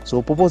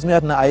so propose mi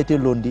atna ayete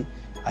londi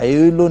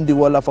ay londi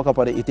wala faka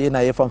pare ite na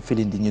yefam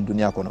filindi nyi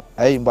dunia kono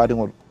ay mbadi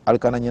ngol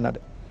alkana nyina de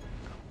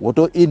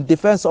woto in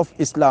defense of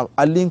islam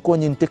alin ko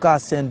nyin tika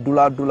sen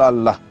dula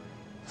la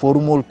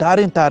formul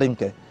tarin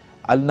ke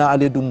alna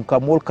ale dum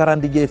kamol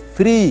karandije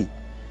free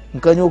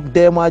nkanyo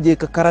demaje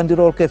ka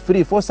karandirol ke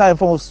free fo sa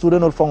fo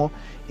studentol fango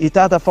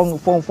itata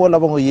fo la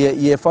bango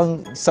ye fang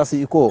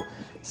sasi iko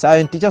sa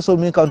en teacher so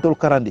min kantol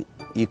karandi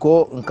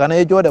iko nkana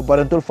e jode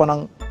barantol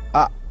fanan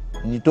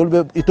ni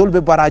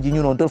itolbe baraji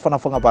nyuno tol fana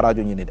fanga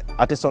barajo nyini de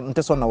ate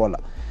sonna wala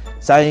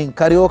sai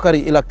kari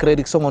ila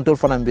credit so tol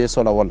fana be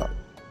sola wala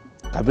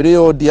kabiri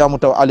yo diamu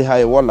taw ali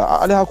hay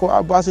wala ali hako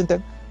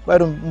basinten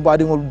baydum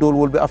mbadi ngol dol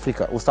wolbe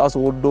africa ustaz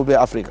wol dobe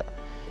africa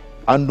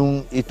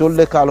andum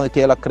itolle kalon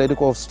ke la credit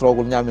ko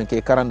struggle nyamen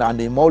ke karanda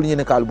ande mawl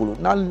nyene kalbulu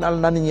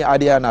nal ni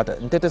adiya nata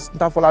ntete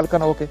sta falal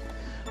kana oke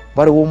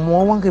bare wo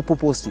mo wanke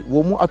proposti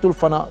wo mu atul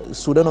fana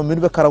sudano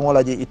minbe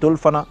karangola je itol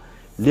fana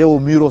lewo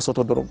miro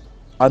soto dorom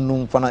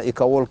annum fana e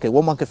kawol ke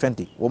wo manke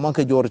fenti wo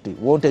manke joriti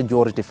wonte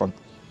joriti fan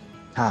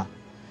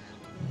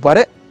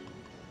bare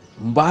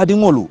mbadi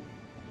ngolu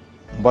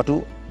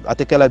mbatu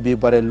atekela bi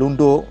bare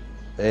lundo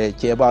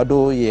ceba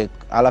do ye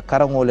ala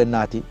karangole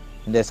nati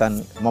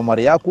ndesan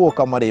mamariya ko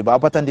kamare ba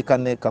batandi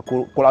kanne ka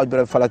kula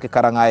bere falake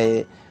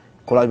karangaye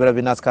kula bere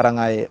binas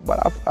karangaye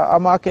bara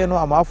ama keno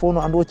ama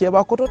fono ando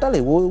ceba ko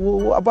totale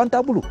wo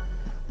abanta bulu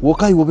wo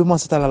kay wo be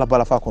masatala la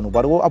bala fa kono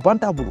bare wo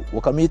abanta bulu wo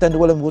kamitandi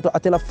wala mboto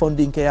atela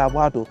funding ke ya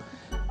wato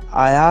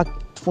aya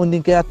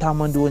funding ke ya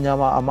tamandi wo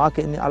nyama ama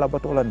ke ni ala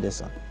batola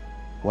ndesan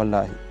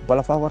wallahi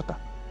bala fa warta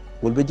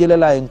wolbe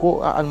jelala en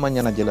ko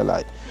almanya na jelala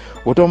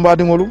woto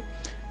mbadi ngolu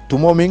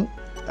tumomin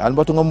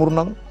albatu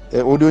ngamurnan e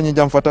audio ni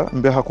jamfata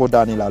mbe hako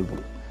dani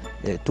lalbulu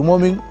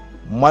tumomin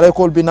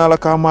malekol binala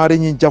ka mari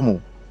ni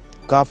jamu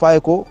ka fay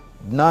ko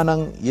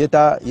nanan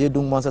yeta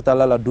yedung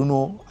mansatala la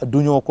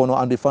dunyo kono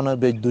andi fana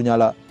be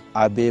dunyala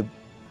abe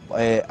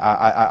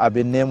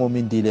nemo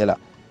min dilela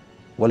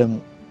wala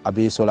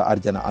abe sola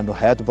arjana ando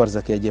hayatu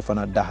barzake je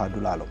fana daha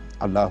dulalo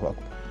Allahu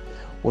akbar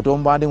woto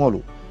mbadi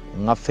ngolu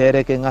nga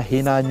fere ke nga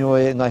hina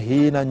nyoye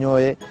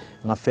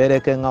nga fere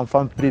ke nga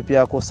fam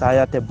pripia ko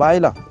sayate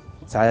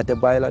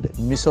bayla de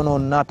misono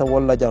nata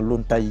walla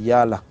jallun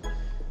tayyala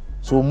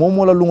so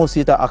momola lungo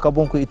sita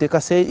akabon ko ite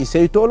kasey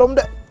isey tolom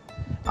de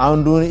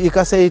anduni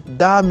ikasey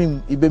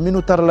dami ibe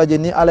minu tarlaje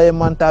ni ala e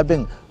manta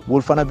ben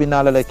wol fana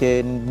binala le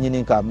ke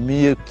nyininka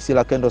mi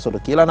sila kendo so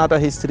kila nata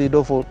history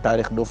do fo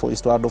tarikh do fo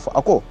histoire do fo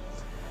ako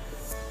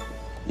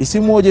isi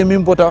moje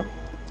min bota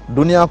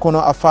dunia kono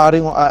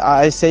afari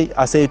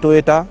asey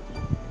toyeta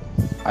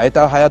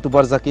ayta hayatu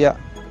barzakiya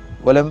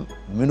wala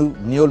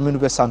niol minu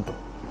be santo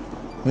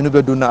minu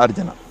be dunna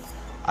arjana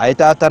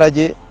ayta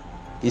taraje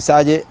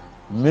isaje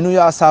minu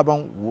ya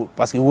saban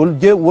parce que wol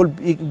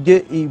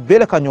je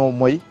bele kanyo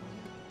moy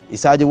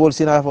isaje wol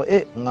sina fo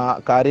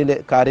nga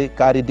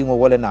kari dingo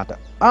wole nata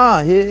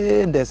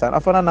he ndesan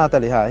afana nata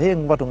li he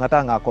ngatu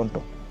ngata nga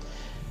konto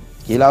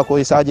kila ko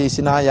isaje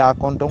sina ya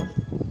konto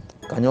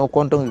kanyo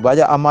konto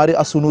baja amari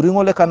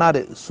asunuringo le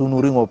kanade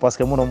sunuringo parce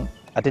que monom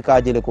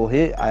atika jele ko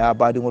he aya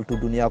badingol to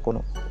dunia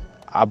kono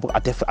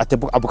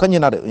abu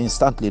kanyina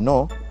instantly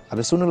no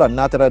abe sunula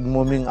natara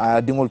momin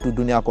aya dingol to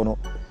dunia kono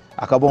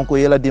akabon ko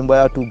yela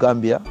dimbaya to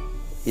Gambia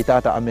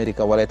itata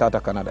America wala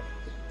itata Canada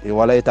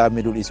wala ita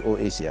Middle East or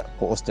Asia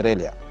ko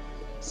Australia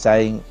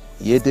saying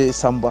yede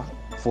samba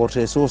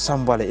force so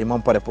samba le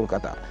imam pare pour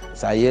kata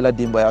sa yela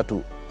dimbaya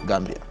to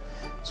Gambia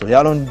so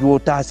yalon jo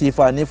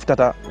tasifa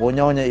niftata wo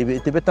nyawnya ibe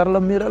tebe tarla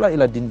mirala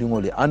ila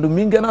dindingoli andu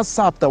mingena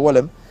sapta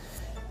wolem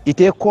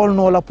ite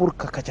kolno la pour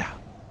kakaja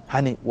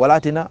hani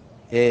walatina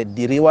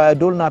di riwaya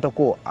dol nata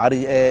ko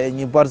ari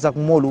ni barzak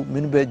molu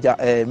min be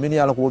min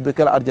yalla ko be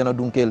kala arjana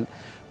dunkel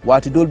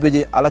wati dol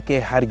beje alake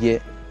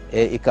harje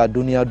ika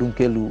dunia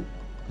dunkelu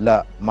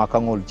la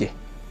makangol je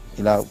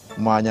ila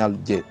mañal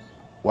je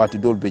wati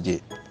dol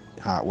beje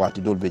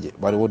wati dol beje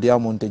bari wodiya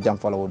monte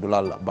jamfala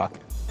wodulalla bak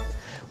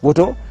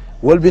woto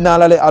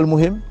wolbinalale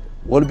almuhim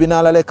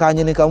wolbinalale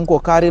kanyini kam ko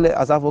karile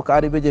asafo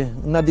kari beje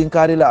nadin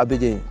karile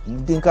abeje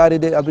din kari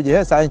de abeje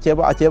he sa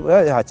ceba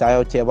ha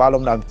chayo ceba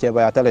lom dam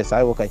ceba ya tale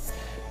sa wo kay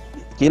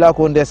kila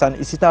ko ndesan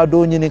isita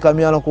do nyini kam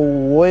yalla ko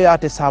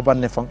woyate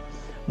sabanne fan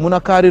muna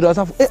kari do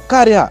asafu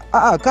kari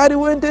ha kari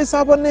wente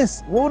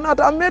sabanes wo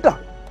nata ameta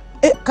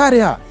kari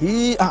ha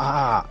hi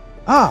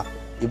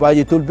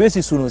ibaji tol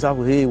besi sunu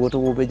safu he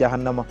woto wobe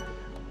jahannama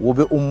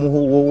wobe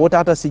ummuhu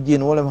wotata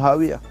sijin wolem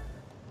hawiya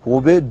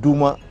wobe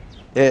duma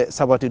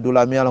sabati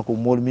dula miyala ko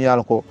mol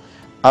miyala ko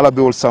ala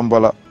be wol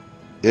sambala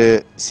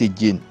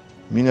sijin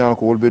miyala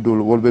ko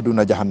wolbe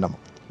duna jahannama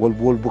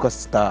wol buka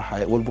sta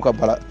hay wol buka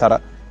bala tara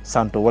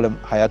santo wolem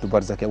hayatu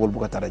barzake wol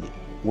buka taraje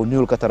wol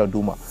niol ka tara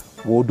duma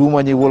wo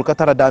duma ni wol ka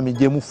tara dami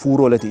jemu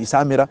furo lati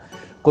isamira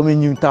komi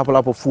nyim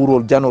tapala po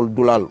furo janol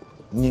dulal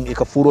nyin e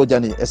ka furo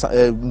jani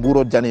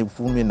mburo jani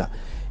fumina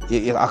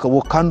aka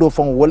wo kando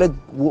fon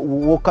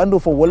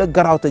wala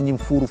garawta nyim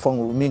furu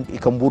fon min e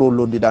ka mburo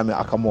londi dami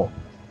aka mo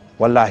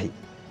wallahi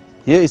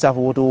ye isa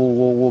fo woto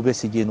wo be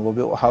sigin wo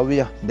be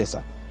hawiya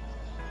desa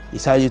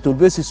isa yitul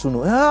be si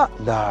sunu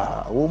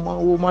da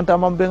wo manta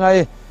mambe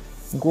ngaye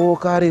go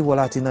kari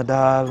wala tina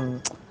dal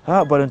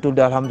barentul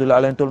dal alhamdulillah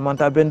alentul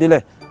manta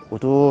bendile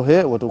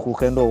woto ku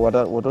kendo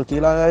woto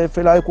kila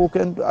fela ku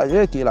kendo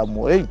kila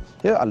mo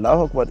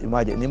Allahu akbar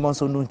imaje ni man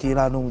sonu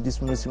kila no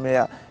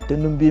dismisimeya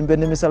tenum bi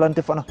ben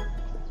misalante fana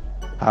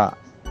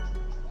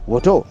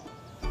woto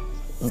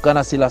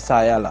nkana sila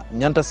sayala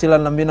nyanta sila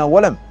nambina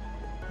wolem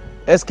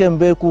est ce que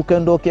mbe ku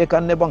kendo ke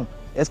kanne bang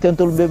est ce que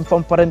tol mbe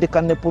fam parandi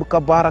kanne pour ka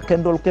bara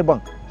kendol ke bang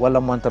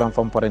wala mantran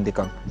fam parandi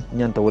kan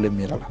nyanta wole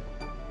mirala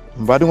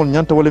mbadi ngol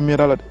nyanta wole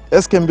mirala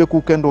est ce que mbe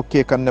ku kendo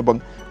ke kanne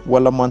bang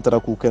wala mantra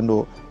ku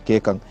kendo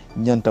ke kan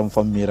nyantam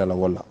fam mirala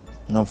wala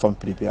ngam fam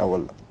pripia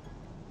wala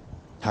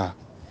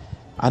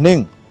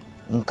anen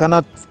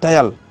nkana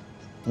tayal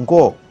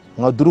ngo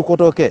ngaduru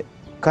koto ke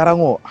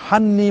karango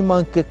hanni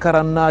manke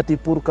karannati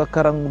pour ka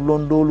karang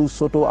londolu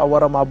soto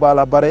awara ma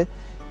bala bare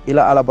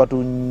ila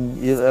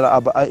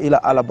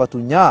alabatu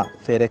nya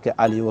fere ke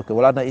ali woke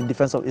wala na in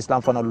defense of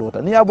Islam fana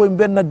lota ni abo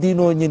benna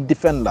dino nyin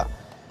defend la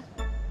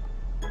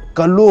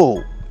kalo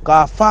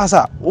ka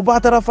fasa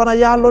ubatara fana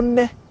ya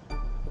lonne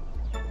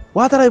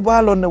watara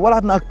balonne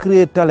wala na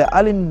create tale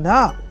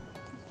alina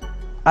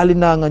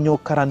nga nyo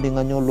karandi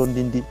nga nyo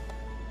londindi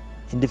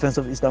in defense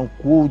of Islam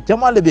ku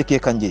jamale be ke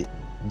kanje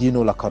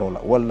dino la karola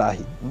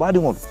wallahi mbadi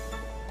ngol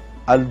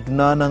al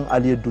dunanan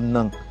ali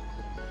dunnan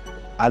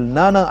al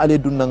nanan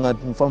ali dunnan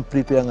fam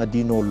prepare nga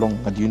dino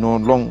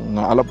long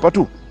nga ala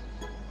batu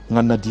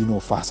nga na dino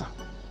fasa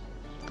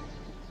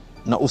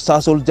na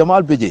ustasol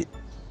jamal beje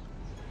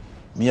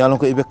mi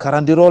yalon ko ibe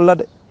karandi rolla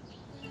de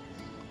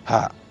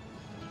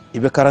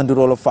ibe karandi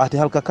rolo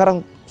fatiha ka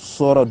karang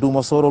sora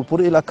duma sorol pour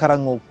ila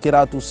karango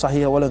kiratu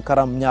sahiha wala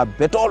karam nya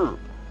betol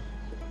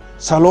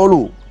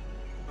salolu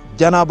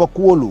janaba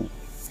kuwolu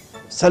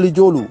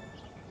salijolu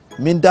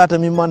min data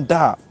min man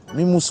da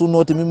min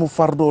musunoti min mu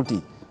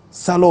fardoti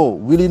salo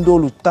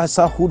wilindolu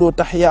tasahudo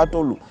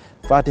tahiyatolu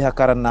fatiha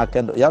karanna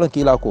kendo yalla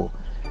kila ko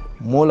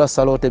mola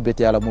salote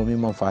beti ala mo min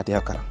man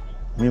fatiha karan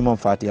min man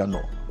fatiha no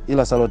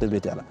ila salote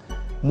beti ala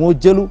mo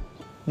jelu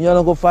ni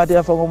yalla ko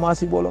fatiha fa ko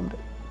masi bolom de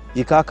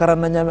ika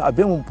karanna nyame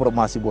abe mum pro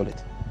masi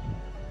bolete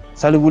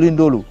sali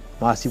wilindolu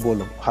masi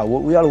bolom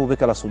wo yalla wo be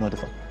kala sunoti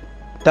fa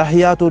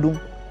tahiyato dum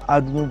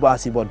adum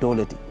basi bo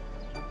doleti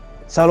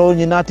salo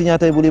ni nati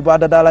nyata buli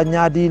bada dala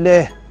nyaadi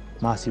le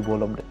masi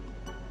bolom de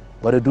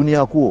bare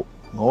dunia ko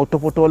ngaw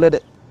topotole de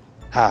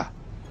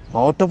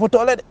ngaw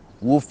topotole de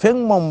wo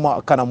feng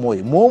mamma kana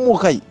moy momo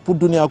kay pour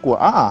dunia ko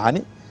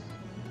hani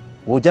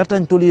wo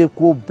jartan toliye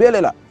ko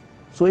belela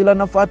so ila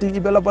nafati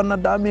ibela banna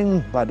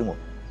damin badingo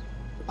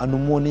anu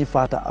moni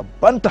fata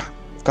abanta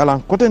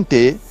kalan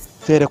kotente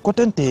fere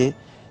kotente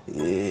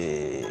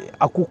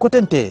aku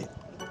kotente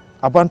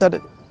abanta de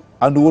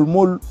andu wol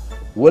mol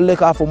wolle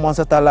ka fo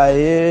mansa tala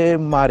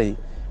mari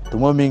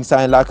tuma min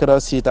sa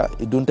lakra sita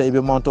idunta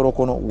ibe mantoro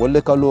kono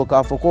wolle ka lo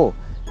ka fo ko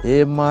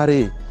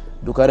mari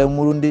dukare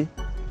murundi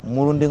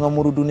nga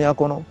muru dunia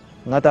kono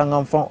ngata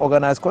ngam fan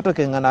organize koto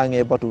ke ngana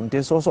nge batu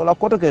nte so la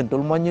koto ke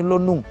tol manyi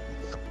lonnum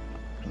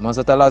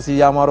mansa tala si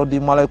yamaro di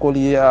malaikol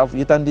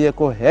yitandi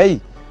ko hey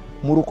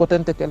muru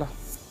kotente kela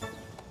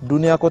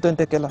dunia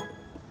kotente kela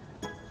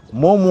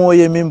momo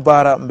ye min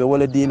bara mbe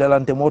wala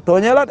dilalante mo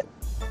tonyela de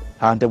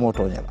hante mo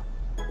tonyela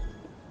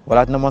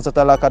wala tna man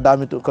satala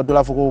kadami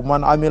kadula fuko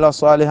man amila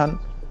salihan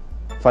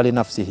fali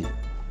nafsihi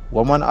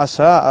wa man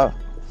asaa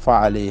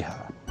fa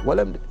alayha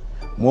walam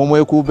momo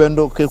e ku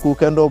bendo ke ku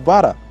kendo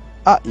bara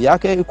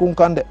yake e kun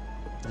kande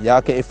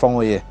yake e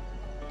fangoye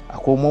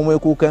ako momo e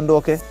ku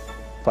kendo ke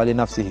fali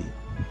nafsihi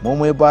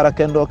momo e bara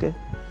kendo ke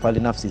fali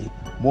nafsihi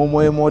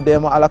momo e mo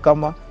dema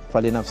alakama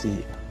fali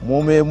nafsihi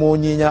momo e mo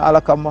nyinya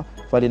alakama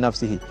fali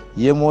nafsihi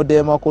yemo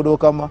dema kodo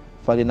kama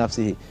fali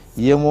nafsihi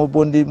yemo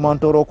bondi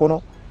mantoro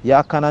kono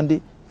ya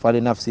kanandi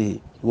fali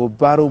nafsihi wo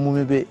baro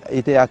mumibe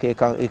ite yake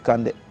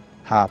kande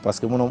parce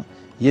que monom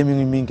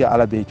yemi minke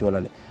ala be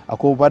jolale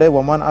ako bare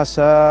wa man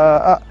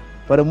asha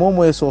bare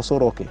momo e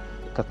sosoroke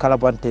ka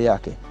kalabante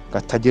yake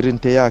ka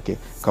tajirinte yake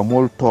ka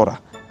mol tora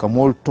ka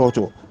mol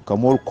tocho ka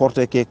mol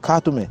korte ke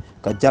katume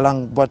ka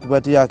jalang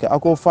bat yake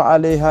ako fa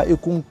alaiha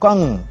ikun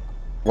kan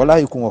wala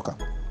ikun okan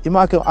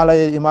imake ala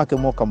imake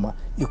mokama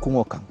ikun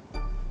okan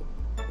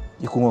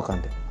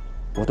de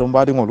woto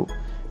mbadi ngolu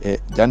e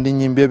jandi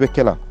ñimɓeɓe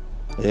kela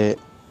e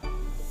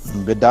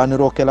ɓe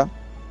daniro kela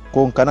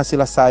ko kana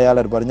sila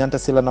sayalade bar ñanta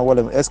sila na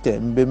wolem est ce que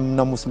mbe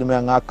na muslime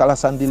nga kala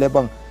sandile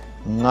ban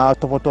nga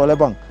topotole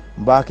ban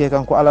mbake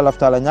kan ko ala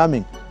laftala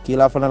ñamin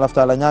kila fana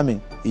laftala ñamin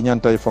i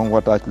ñanta fan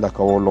wataki la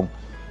ka wolong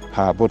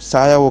ha bot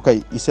saya wo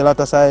kay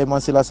isilata saya man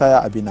sila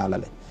saya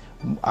abinalale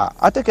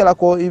ate kela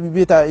ko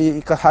ibita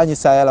ka hani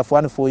saya la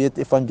fani fo yet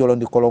fan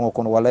jolondi kolongo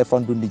kono wala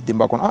fan dundi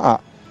dimba kono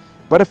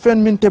bare fen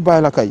min te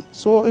bayla kay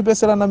so ibe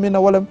sila na mina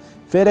wolem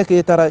fere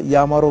ke tara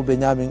yamaro be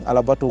ñamin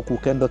ala bato ku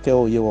kendo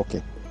kewo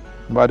yewoke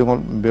mbadi ngol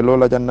be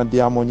lola janna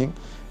diamo ñing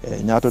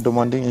ñaato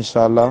demanding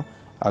inshallah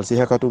al si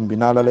hekatum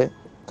binalale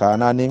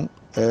kananing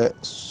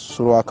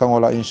surwa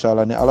kangola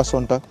inshallah ni ala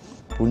sonta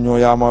pour ñoo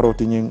yamaro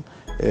ti ñing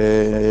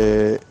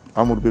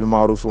amr bil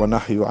ma'ruf wa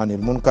nahyu anil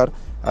munkar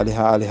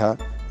aliha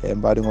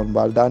mbadi ngol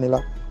mbal danila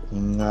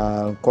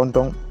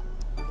konton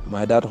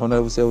may dat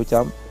honorable sew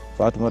cham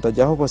Fatoumata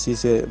Diaho ko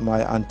sise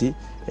may anti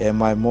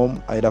may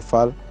mom ayda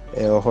fall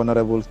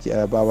honorable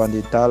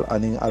Babandi Tal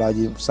anin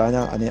alaji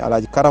Sanyang anin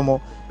alaji Karamo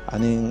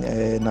anin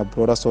na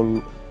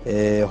brorasol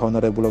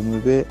honorable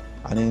Mube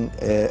anin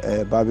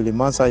Babili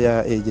Mansa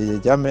ya jeje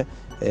jamme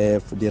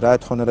the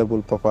right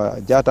honorable Papa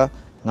Jata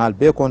ngal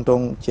be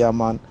konton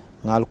chairman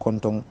ngal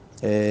konton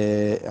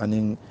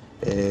anin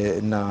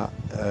na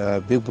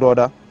big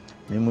brother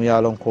mimu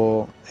yalon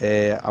ko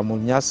amul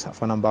nyas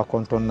fanamba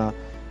konton na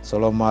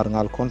Solomar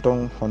ngal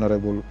konton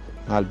honorable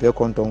ngal be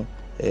konton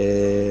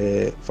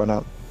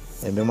fana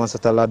be man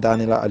satala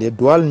danila ali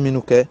dual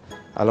minuke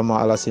alama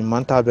ala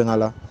simanta be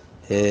ngala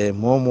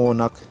momo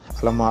nak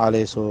alama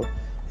ale so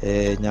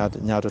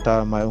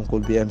nyaatota may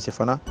onkol BMC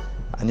fana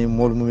ani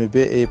mol mumi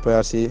be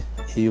PRC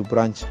EU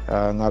branch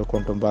ngal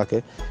konton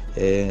bake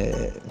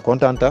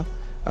kontanta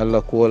alla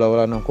ko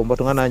wala non ko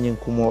mbato ngana nyin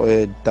kumo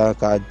da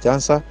ka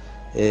jansa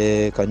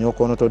ka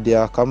nyokono to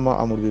dia kamma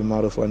amul bi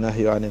maruf wa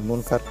nahyu anil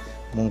munkar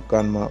mun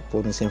kan ma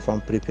pour sin fam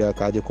prepare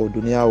kaje ko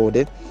duniya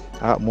wode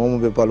momo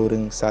be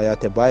baloring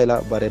sayate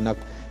bayla bare nak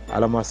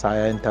alama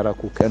saya entara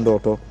ku kendo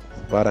to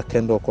bara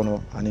kendo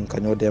kono anin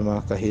kanyo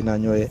dema ka hina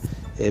nyoye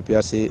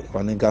PRC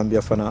wani Gambia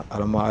fana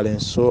alama alen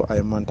so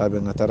ay mantabe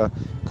ngatara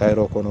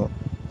kayro kono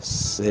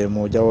se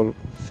mo jawol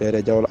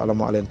fere jawol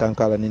alama alen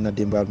tankala ni na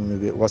dimbal mi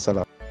be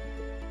wasala